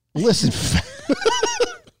 Listen, fat.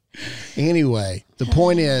 Anyway, the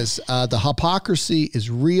point is the hypocrisy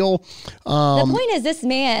is real. The point is this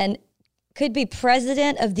man could be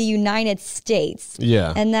president of the United States.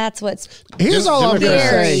 Yeah. And that's what's Here's all I'm going to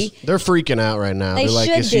say. They're freaking out right now. They're like,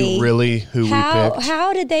 is he really who we picked?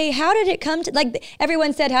 How did it come to, like,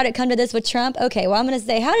 everyone said, how did it come to this with Trump? Okay, well, I'm going to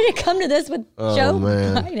say, how did it come to this with Joe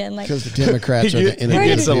Biden? Because the Democrats are the He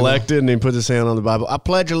gets elected and he puts his hand on the Bible. I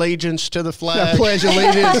pledge allegiance to the flag. I pledge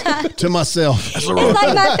allegiance to myself. It's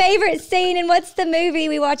like my favorite scene in what's the movie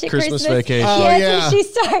we watch at Christmas? Vacation. Oh, yes, when she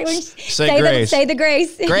starts, say the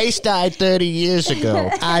grace. Grace died 30 years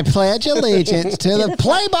ago. I pledge allegiance to the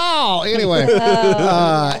play ball. Anyway,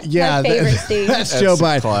 my favorite scene. That's Joe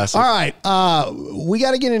Biden. Classic. All right, we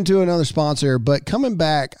got to get into another sponsor, but coming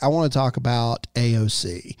back, I want to talk about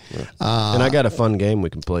AOC. And I got a fun game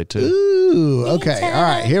we can play too. Ooh, okay. All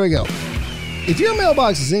right, here we go. If your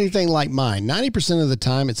mailbox is anything like mine, 90% of the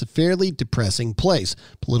time it's a fairly depressing place.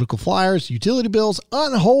 Political flyers, utility bills,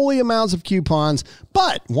 unholy amounts of coupons.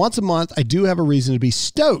 But once a month, I do have a reason to be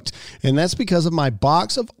stoked. And that's because of my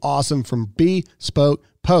box of awesome from Bespoke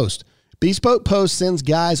Post. Bespoke Post sends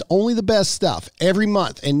guys only the best stuff every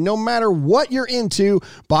month, and no matter what you're into,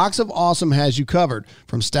 Box of Awesome has you covered.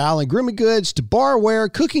 From style and grooming goods to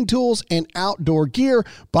barware, cooking tools, and outdoor gear,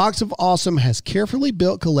 Box of Awesome has carefully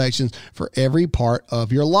built collections for every part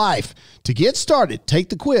of your life. To get started, take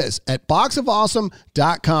the quiz at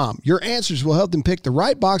boxofawesome.com. Your answers will help them pick the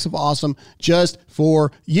right box of awesome just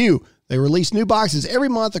for you. They release new boxes every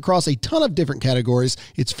month across a ton of different categories.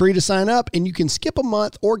 It's free to sign up, and you can skip a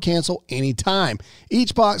month or cancel anytime.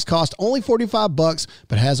 Each box costs only $45,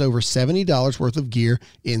 but has over $70 worth of gear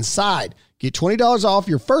inside. Get $20 off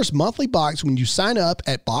your first monthly box when you sign up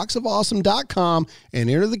at boxofawesome.com and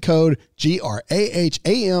enter the code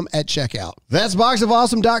GRAHAM at checkout. That's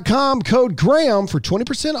boxofawesome.com, code Graham for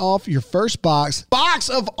 20% off your first box.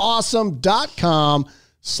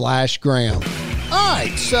 boxofawesome.com/Graham. All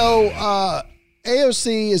right, so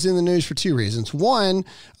AOC is in the news for two reasons. One,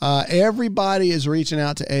 everybody is reaching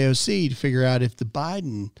out to AOC to figure out if the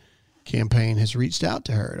Biden campaign has reached out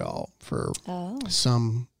to her at all for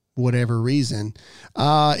some whatever reason.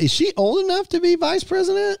 Is she old enough to be vice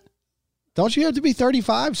president? Don't you have to be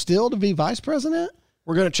 35 still to be vice president?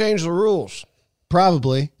 We're going to change the rules.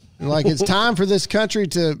 Probably. Like, it's time for this country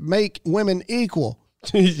to make women equal.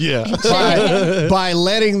 Yeah. by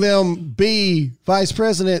letting them be vice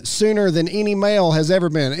president sooner than any male has ever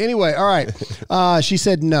been. Anyway, all right. She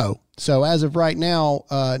said no. So as of right now,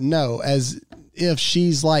 no. As if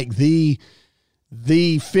she's like the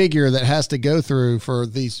figure that has to go through for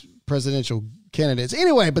these presidential candidates.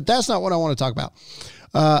 Anyway, but that's not what I want to talk about.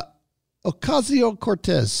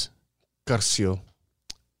 Ocasio-Cortez. Garcio.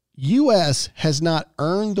 U.S. has not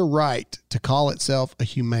earned the right to call itself a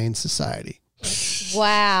humane society.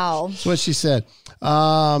 Wow. That's what she said.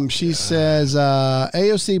 She says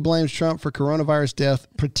AOC blames Trump for coronavirus death,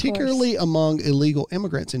 particularly among illegal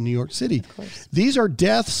immigrants in New York City. These are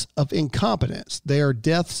deaths of incompetence. They are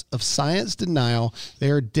deaths of science denial.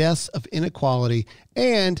 They are deaths of inequality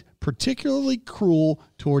and particularly cruel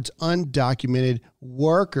towards undocumented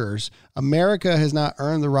workers. America has not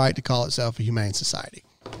earned the right to call itself a humane society.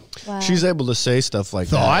 Wow. She's able to say stuff like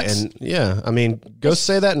Thoughts? that. And yeah, I mean, go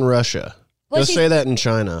say that in Russia. Go say that in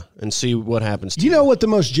China and see what happens to you. Do you know what the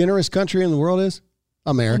most generous country in the world is?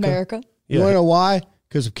 America. You want to know why?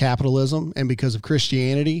 Because of capitalism and because of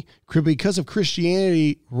Christianity. Because of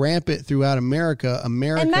Christianity rampant throughout America,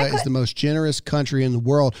 America is the most generous country in the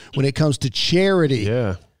world when it comes to charity.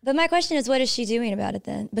 Yeah. But my question is, what is she doing about it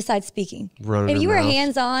then, besides speaking? Running if you her were mouth.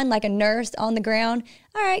 hands-on, like a nurse on the ground,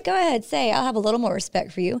 all right, go ahead, say, I'll have a little more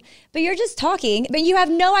respect for you. But you're just talking, but you have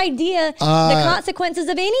no idea the consequences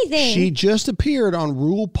of anything. She just appeared on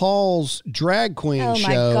RuPaul's drag queen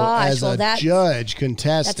show as a judge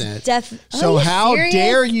contestant. So how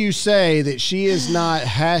dare you say that she is not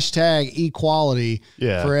hashtag equality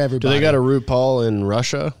for everybody? Do they got a RuPaul in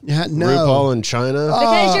Russia? No. RuPaul in China?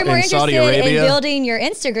 Because you're more in Saudi interested in Arabia? building your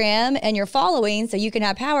Instagram and your following so you can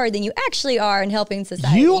have power than you actually are in helping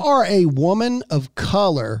society. You are a woman of color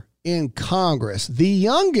in Congress, the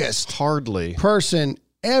youngest person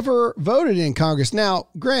ever voted in Congress. Now,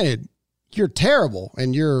 granted, you're terrible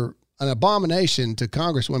and you're an abomination to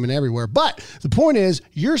congresswomen everywhere, but the point is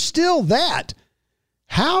you're still that.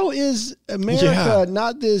 How is America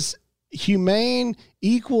not this humane,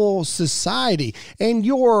 equal society? And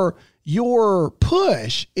your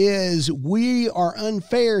push is we are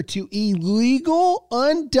unfair to illegal,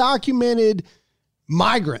 undocumented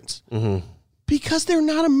migrants because they're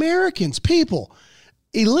not Americans. People,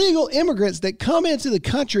 illegal immigrants that come into the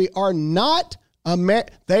country are not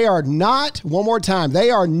they are not, one more time,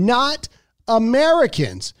 they are not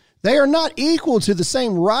Americans. They are not equal to the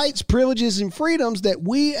same rights, privileges, and freedoms that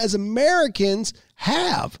we as Americans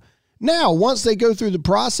have. Now, once they go through the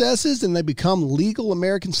processes and they become legal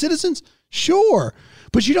American citizens, sure.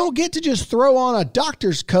 But you don't get to just throw on a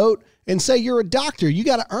doctor's coat and say you're a doctor. You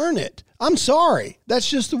got to earn it. I'm sorry. That's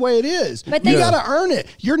just the way it is. But you got to earn it.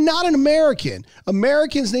 You're not an American.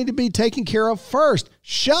 Americans need to be taken care of first.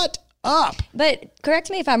 Shut up. But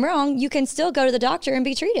correct me if I'm wrong, you can still go to the doctor and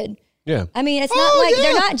be treated. Yeah. I mean, it's not like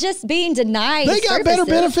they're not just being denied. They got better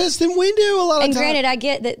benefits than we do a lot of times. And granted, I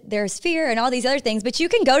get that there's fear and all these other things, but you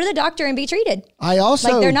can go to the doctor and be treated. I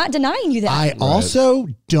also, like, they're not denying you that. I also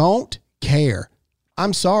don't care.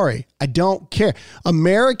 I'm sorry. I don't care.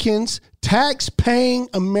 Americans, tax-paying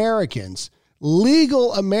Americans,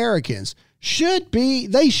 legal Americans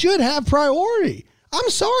they should have priority. I'm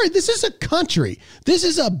sorry. This is a country.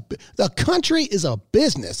 The country is a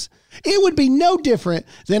business. It would be no different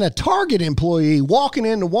than a Target employee walking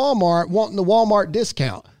into Walmart wanting the Walmart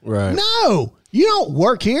discount. Right. No, You don't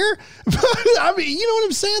work here. I mean, you know what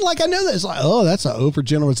I'm saying? Like, I know that it's like, oh, that's an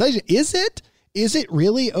overgeneralization. Is it? Is it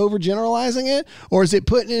really overgeneralizing it? Or is it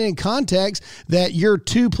putting it in context that your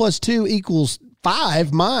 2 + 2 =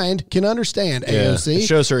 5 mind can understand, AOC? It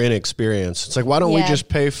shows her inexperience. It's like, why don't we just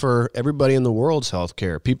pay for everybody in the world's health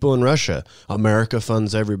care? People in Russia, America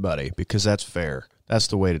funds everybody because that's fair. That's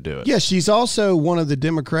the way to do it. Yeah, she's also one of the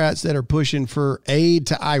Democrats that are pushing for aid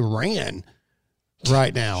to Iran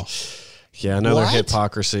right now. Yeah, another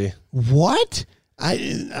hypocrisy. What?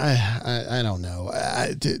 I don't know.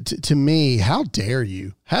 To me, how dare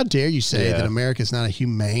you? How dare you say that America is not a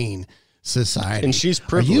humane society? And she's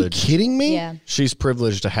privileged. Are you kidding me? Yeah. She's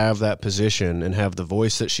privileged to have that position and have the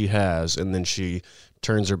voice that she has, and then she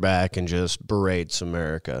turns her back and just berates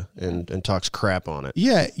America and talks crap on it.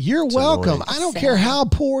 Yeah, you're welcome. Annoying. I don't care how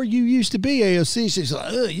poor you used to be, AOC. She's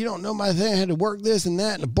like, you don't know my thing. I had to work this and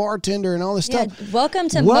that and a bartender and all this stuff. Welcome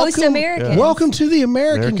to most Americans. Welcome to the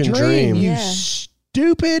American dream. You Yeah.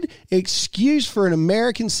 stupid excuse for an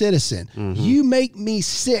American citizen. You make me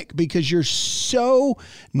sick because you're so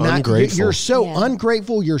Ungrateful. You're so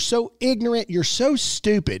ungrateful. You're so ignorant. You're so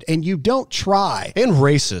stupid, and you don't try. And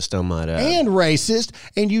racist, I might add. And racist,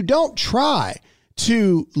 and you don't try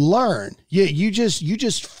to learn. You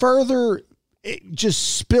just further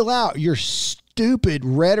just spill out your stupid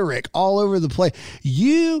rhetoric all over the place.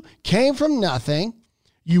 You came from nothing.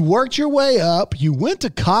 You worked your way up. You went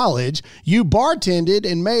to college. You bartended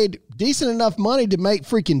and made decent enough money to make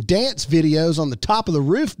freaking dance videos on the top of the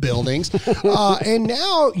roof buildings. And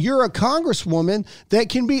now you're a congresswoman that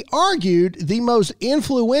can be argued the most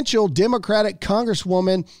influential Democratic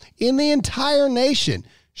congresswoman in the entire nation.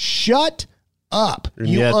 Shut up, And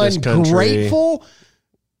you yet this ungrateful,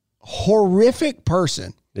 horrific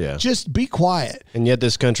person. Yeah. Just be quiet. And yet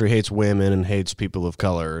this country hates women and hates people of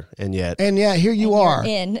color. And yet Here you are.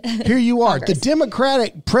 Here you are. Congress. The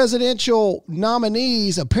Democratic presidential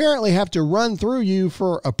nominees apparently have to run through you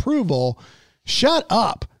for approval. Shut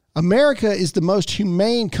up. America is the most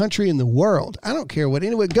humane country in the world. I don't care what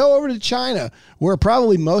anyone. Go over to China, where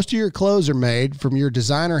probably most of your clothes are made from your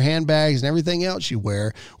designer handbags and everything else you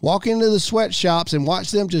wear. Walk into the sweatshops and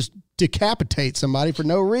watch them just decapitate somebody for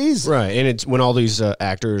no reason. Right. And it's when all these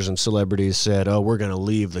actors and celebrities said, oh, we're going to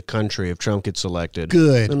leave the country if Trump gets elected.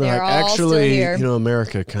 Good. And they're They're like, all still actually, here.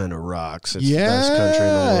 America kind of rocks. It's the best country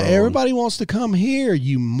in the world. Everybody wants to come here,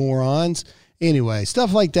 you morons. Anyway,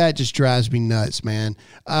 stuff like that just drives me nuts, man.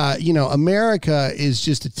 America is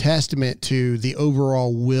just a testament to the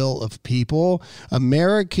overall will of people.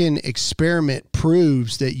 American experiment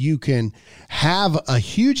proves that you can have a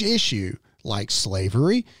huge issue like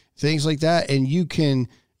slavery, things like that, and you can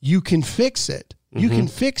fix it. You can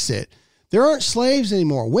fix it. There aren't slaves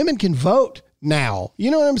anymore. Women can vote now.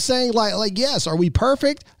 You know what I'm saying? Like yes, are we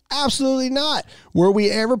perfect? Absolutely not. Were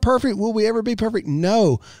we ever perfect? Will we ever be perfect?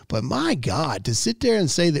 No. But my God, to sit there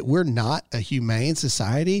and say that we're not a humane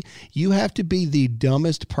society, you have to be the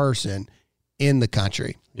dumbest person in the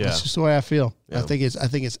country. Yeah. That's just the way I feel. Yeah. I think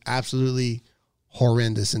it's absolutely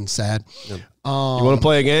horrendous and sad. You want to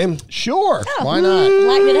play a game? Sure. Why not?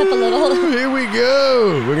 Lighten it up a little. Here we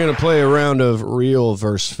go. We're going to play a round of real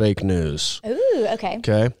versus fake news. Ooh, okay.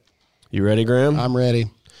 Okay. You ready, Graham? I'm ready.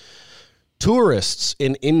 Tourists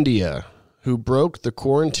in India who broke the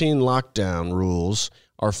quarantine lockdown rules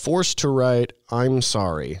are forced to write, I'm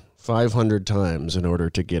sorry, 500 times in order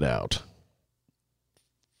to get out.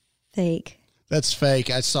 Fake. That's fake.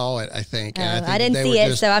 I saw it, I think. And I didn't they see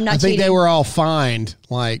were it, so I'm not I think they cheating. were all fined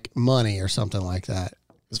like money or something like that.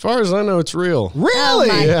 As far as I know, it's real. Really? Oh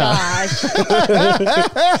my gosh.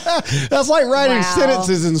 That's like writing Wow.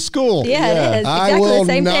 sentences in school. Yeah, it is. I Exactly will the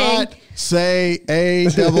same not thing. say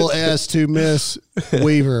A-double-S to Miss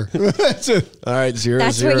Weaver. All right, 0-0.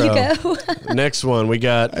 That's where you go. Next one, we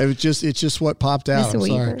got It's just what popped out. Miss I'm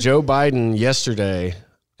Weaver. sorry. Joe Biden yesterday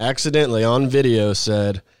accidentally on video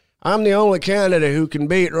said, I'm the only candidate who can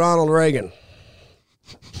beat Ronald Reagan.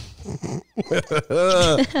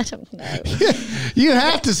 I don't know. You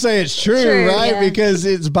have to say it's true, True, right? yeah. Because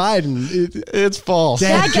it's Biden. It's false.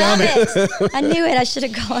 I got it. I knew it. I should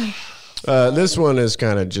have gone. This one is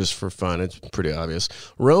kind of just for fun. It's pretty obvious.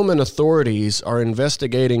 Roman authorities are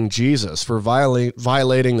investigating Jesus for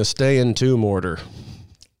violating the stay-in-tomb order.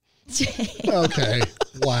 Okay.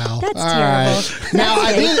 Wow. That's All terrible. right. Now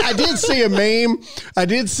I did see a meme. I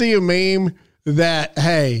did see a meme that,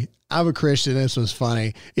 hey, I'm a Christian. This was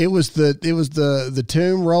funny. It was the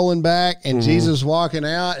tomb rolling back and Jesus walking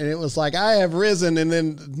out, and it was like, I have risen, and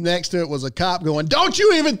then next to it was a cop going, don't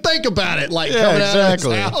you even think about it, like coming out of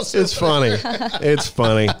his house. It's funny. It's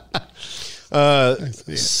funny.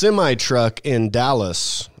 Semi truck in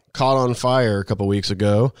Dallas caught on fire a couple weeks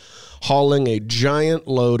ago, hauling a giant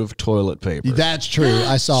load of toilet paper. That's true.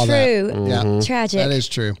 I saw that. True. Yeah. Tragic. That is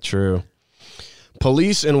true. True.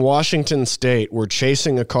 Police in Washington state were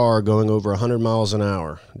chasing a car going over 100 miles an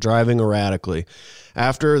hour, driving erratically.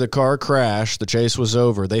 After the car crashed, the chase was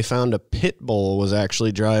over. They found a pit bull was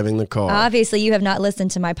actually driving the car. Obviously, you have not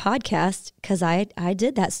listened to my podcast because I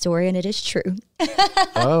did that story and it is true.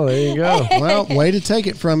 Oh, there you go. Well, way to take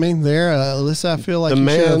it from me there, Alyssa. I feel like you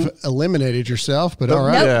should have eliminated yourself, but all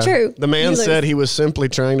right. Nope, true. The man You said lose. he was simply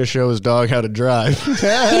trying to show his dog how to drive. He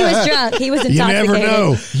was drunk. He was You intoxicated. never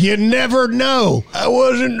know. You never know. I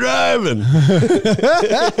wasn't driving.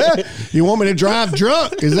 You want me to drive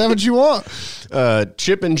drunk? Is that what you want?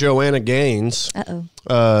 Chip and Joanna Gaines,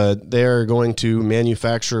 they're going to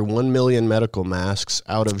manufacture 1 million medical masks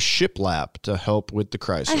out of shiplap to help with the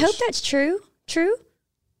crisis. I hope that's true. True?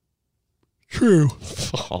 True.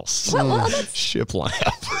 False. Well, that's- Shiplap.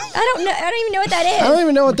 I don't know. I don't even know what that is. I don't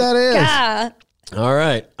even know what that is. Ah, All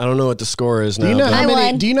right. I don't know what the score is now. Do you know but- how I many?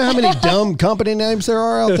 won. Do you know how many dumb company names there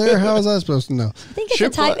are out there? How was I supposed to know? I think it's a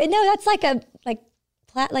type. No, that's like a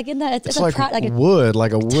like in that. it's a like like a wood,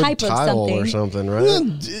 like a wood type of tile or something. something,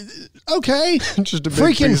 right? Okay. Just a big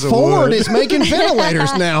Freaking piece of Ford wood. is making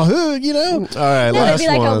ventilators now. Who, you know? All right, No, last it'd be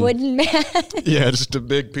like one. a wooden man. Yeah, just a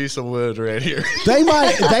big piece of wood right here. They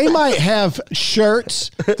might have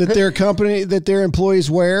shirts that their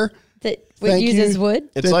employees wear. that Thank uses you. wood.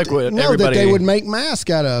 It's that- like what no, everybody. that they would make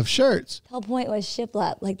masks out of shirts. The whole point was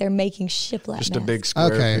shiplap. Like they're making shiplap. Just a masks. big square.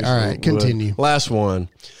 Okay, piece all of right, wood. continue. Last one.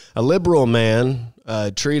 A liberal man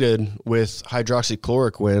treated with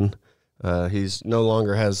hydroxychloroquine. He's no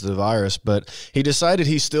longer has the virus, but he decided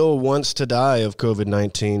he still wants to die of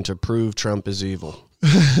COVID-19 to prove Trump is evil.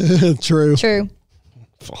 True. True.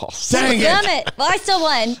 False. Dang it. Damn it. Well, I still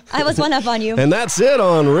won. I was one up on you. And that's it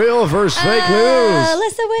on Real versus Fake News.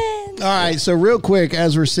 Alyssa wins. All right, so real quick,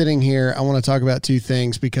 as we're sitting here, I want to talk about two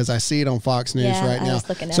things because I see it on Fox News Yeah, right I now. was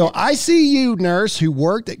looking at So it. ICU nurse who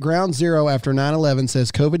worked at Ground Zero after 9/11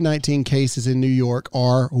 says COVID-19 cases in New York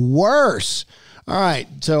are worse. All right,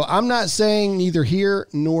 so I'm not saying neither here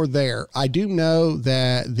nor there. I do know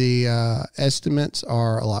that the estimates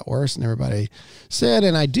are a lot worse than everybody said,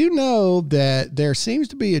 and I do know that there seems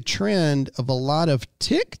to be a trend of a lot of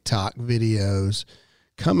TikTok videos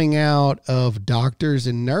coming out of doctors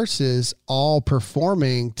and nurses all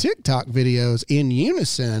performing TikTok videos in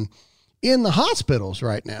unison in the hospitals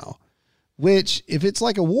right now, which if it's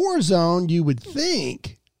like a war zone, you would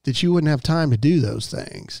think that you wouldn't have time to do those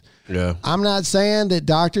things. Yeah. I'm not saying that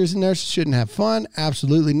doctors and nurses shouldn't have fun.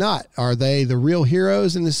 Absolutely not. Are they the real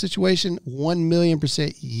heroes in this situation?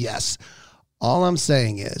 1,000,000% yes. All I'm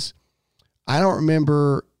saying is I don't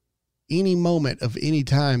remember any moment of any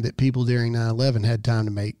time that people during 9/11 had time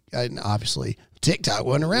to make, and obviously TikTok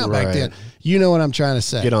wasn't around back Right. then. You know what I'm trying to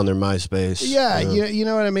say. Get on their MySpace. Yeah, you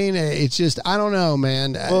know what I mean? It's just, I don't know,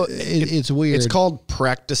 man. Well, It's weird. It's called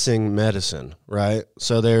practicing medicine, right?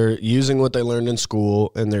 So they're using what they learned in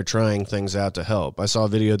school and they're trying things out to help. I saw a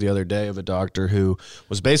video the other day of a doctor who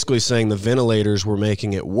was basically saying the ventilators were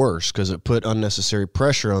making it worse because it put unnecessary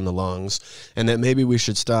pressure on the lungs and that maybe we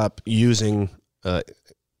should stop using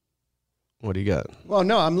what do you got? Well,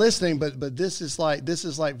 no, I'm listening, but this is like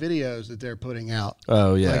videos that they're putting out.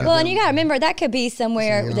 Oh, yeah. Like Well, and you got to remember that could be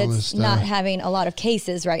somewhere Seeing all this that's stuff. not having a lot of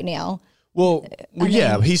cases right now. Well,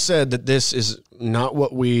 yeah, he said that this is not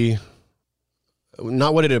what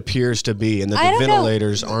it appears to be, and that I the don't know.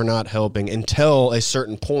 ventilators are not helping until a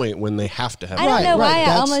certain point when they have to have. I don't Right, know why right. I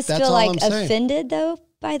That's- almost that's feel all like I'm saying. offended though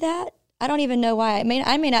by that. I don't even know why. I mean,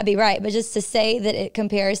 I may not be right, but just to say that it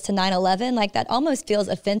compares to 9/11, like that almost feels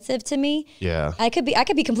offensive to me. Yeah. I could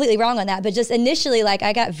be completely wrong on that, but just initially, like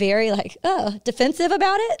I got very defensive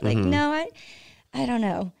about it. Like, no, I don't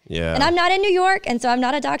know. Yeah. And I'm not in New York, and so I'm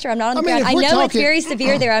not a doctor. I'm not on the I mean, ground. if I we're know it's talking- very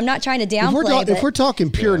severe there. I'm not trying to downplay If we're it.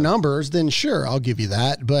 talking pure numbers, then sure, I'll give you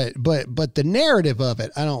that. But the narrative of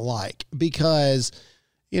it, I don't like because,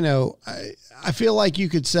 I feel like you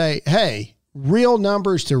could say, hey, real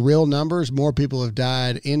numbers to real numbers, more people have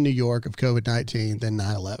died in New York of COVID-19 than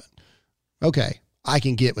 9/11. Okay, I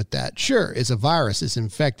can get with that. Sure, it's a virus. It's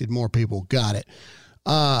infected more people. Got it.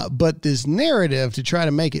 But this narrative to try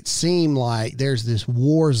to make it seem like there's this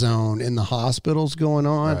war zone in the hospitals going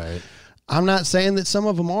on. Right. I'm not saying that some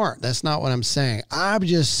of them aren't. That's not what I'm saying. I'm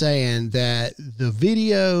just saying that the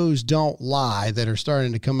videos don't lie that are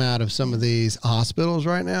starting to come out of some of these hospitals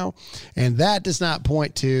right now. And that does not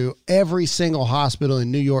point to every single hospital in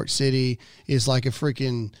New York City is like a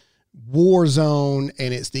freaking war zone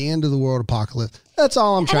and it's the end of the world apocalypse. That's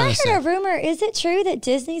all I'm and trying I to heard say. a rumor. Is it true that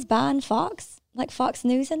Disney's buying Fox? like Fox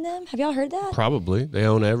News in them? Have y'all heard that? Probably. They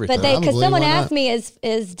own everything. But because Probably, someone why asked not? me,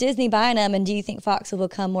 is Disney buying them, and do you think Fox will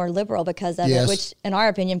become more liberal because of Yes. it? Which, in our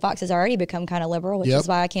opinion, Fox has already become kind of liberal, which Yep. is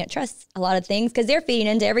why I can't trust a lot of things because they're feeding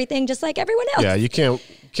into everything just like everyone else. Yeah, you can't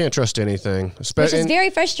trust anything. Which is very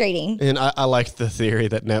frustrating. And I like the theory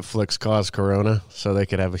that Netflix caused Corona so they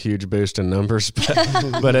could have a huge boost in numbers.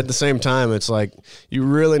 But at the same time, it's like you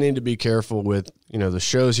really need to be careful with, the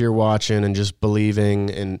shows you're watching and just believing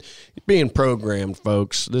and being programmed,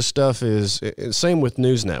 folks. This stuff is same with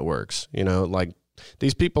news networks. Like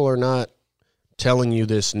these people are not telling you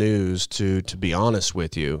this news to be honest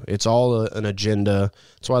with you. It's all an agenda.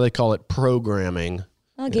 That's why they call it programming.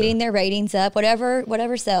 Well, getting their ratings up,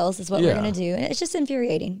 whatever sells is what we're Yeah. going to do. And it's just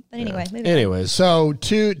infuriating. But anyway, moving on. Anyways, So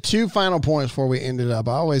two final points before we end it up.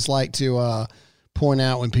 I always like to point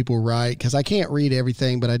out when people write, because I can't read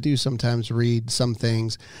everything, but I do sometimes read some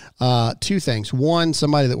things. Two things. One,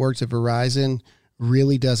 somebody that works at Verizon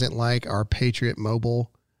really doesn't like our Patriot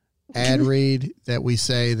Mobile ad read that we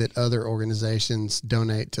say that other organizations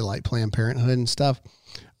donate to, like Planned Parenthood and stuff.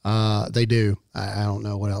 They do. I don't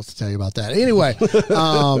know what else to tell you about that. Anyway,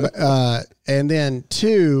 and then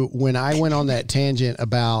two, when I went on that tangent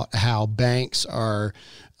about how banks are,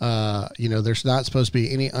 there's not supposed to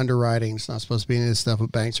be any underwriting. It's not supposed to be any of this stuff,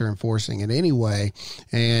 but banks are enforcing it anyway.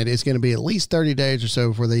 And it's going to be at least 30 days or so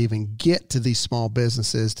before they even get to these small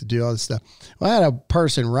businesses to do all this stuff. Well, I had a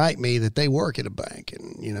person write me that they work at a bank,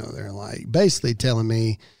 and, they're like basically telling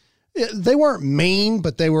me, they weren't mean,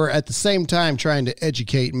 but they were at the same time trying to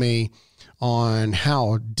educate me on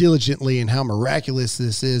how diligently and how miraculous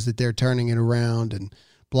this is that they're turning it around and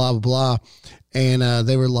blah, blah, blah. And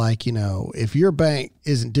they were like, if your bank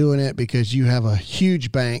isn't doing it because you have a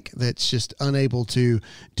huge bank that's just unable to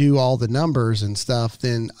do all the numbers and stuff,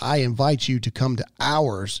 then I invite you to come to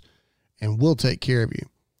ours and we'll take care of you.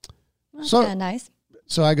 Well, So- that's nice.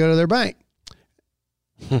 So I go to their bank.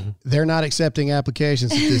 They're not accepting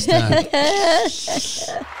applications at this time.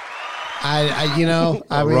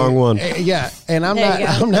 Wrong one. Yeah, and There you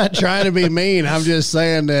go. I'm not trying to be mean. I'm just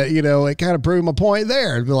saying that it kind of proved my point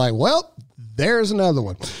there. It'd be like, well, there's another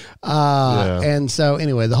one. And so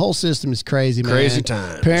anyway, the whole system is crazy, man. Crazy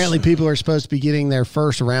times. Apparently, people are supposed to be getting their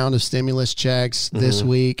first round of stimulus checks this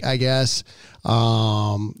week, I guess.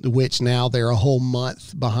 Which now they're a whole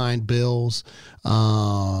month behind bills.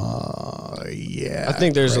 Yeah. I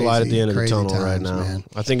think there's a light at the end of the crazy tunnel right times, now. man.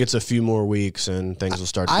 I think it's a few more weeks and things will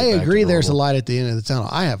start to I get back agree to there's a normal. light at the end of the tunnel.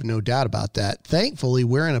 I have no doubt about that. Thankfully,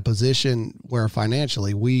 we're in a position where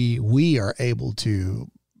financially we are able to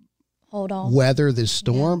Hold on. weather this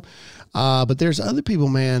storm. But there's other people,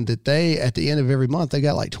 man, that they, at the end of every month, they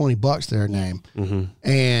got like $20 to their name.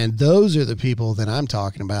 And those are the people that I'm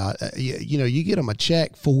talking about. You get them a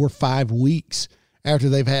check 4 or 5 weeks after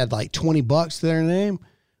they've had like $20 to their name.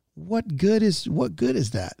 What good is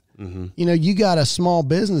that? You got a small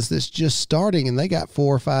business that's just starting and they got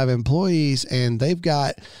 4 or 5 employees and they've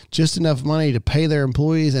got just enough money to pay their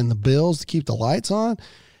employees and the bills to keep the lights on.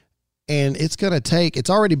 And it's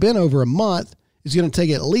already been over a month. It's going to take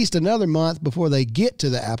at least another month before they get to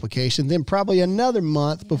the application, then probably another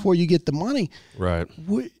month before you get the money. Right.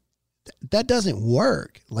 That doesn't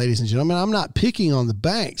work, ladies and gentlemen. I'm not picking on the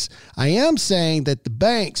banks. I am saying that the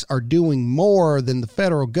banks are doing more than the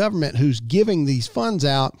federal government, who's giving these funds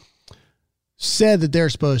out, said that they're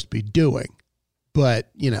supposed to be doing. But,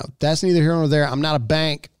 that's neither here nor there. I'm not a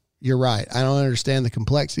bank. You're right. I don't understand the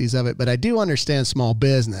complexities of it, but I do understand small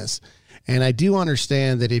business. And I do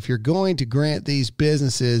understand that if you're going to grant these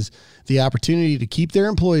businesses the opportunity to keep their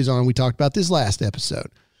employees on, we talked about this last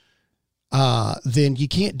episode, then you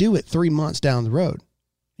can't do it 3 months down the road.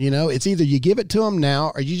 It's either you give it to them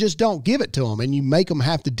now or you just don't give it to them and you make them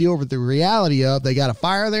have to deal with the reality of they got to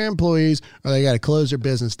fire their employees or they got to close their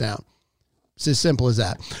business down. It's as simple as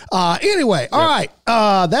that. Anyway, all right.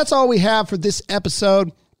 That's all we have for this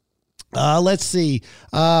episode. Let's see.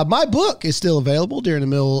 My book is still available during the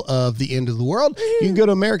middle of the end of the world. You can go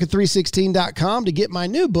to America316.com to get my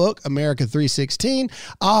new book, America 316.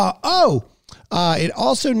 It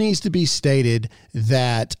also needs to be stated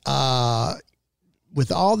that with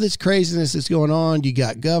all this craziness that's going on, you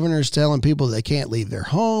got governors telling people they can't leave their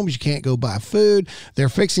homes, you can't go buy food. They're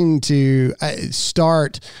fixing to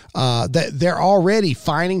start that they're already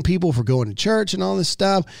fining people for going to church and all this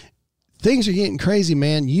stuff. things are getting crazy,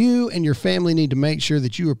 man. You and your family need to make sure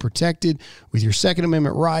that you are protected with your Second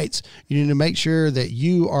Amendment rights. You need to make sure that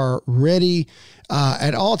you are ready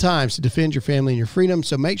at all times to defend your family and your freedom.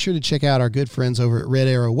 So make sure to check out our good friends over at Red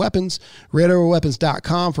Arrow Weapons,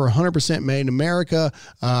 redarrowweapons.com for 100% made in America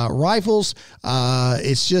rifles.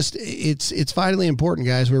 It's vitally important,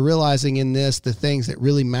 guys. We're realizing in this the things that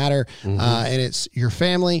really matter, and it's your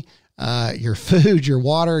family, your food, your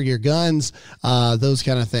water, your guns, those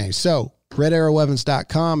kind of things. So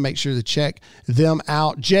redarrowweapons.com. Make sure to check them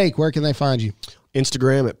out. Jake, where can they find you?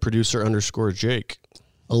 Instagram at producer_Jake.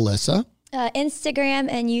 Alyssa? Instagram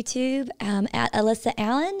and YouTube at Alyssa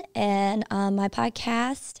Allen, and my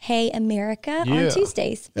podcast, Hey America, on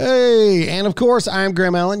Tuesdays. Hey, and of course, I'm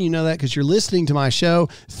Graham Allen. You know that because you're listening to my show.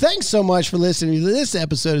 Thanks so much for listening to this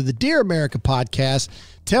episode of the Dear America podcast.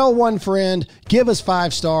 Tell one friend, give us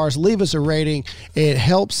 5 stars, leave us a rating. It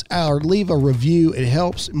helps, or leave a review. It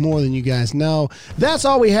helps more than you guys know. That's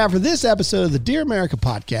all we have for this episode of the Dear America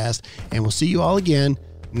podcast, and we'll see you all again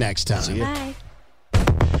next time. Bye.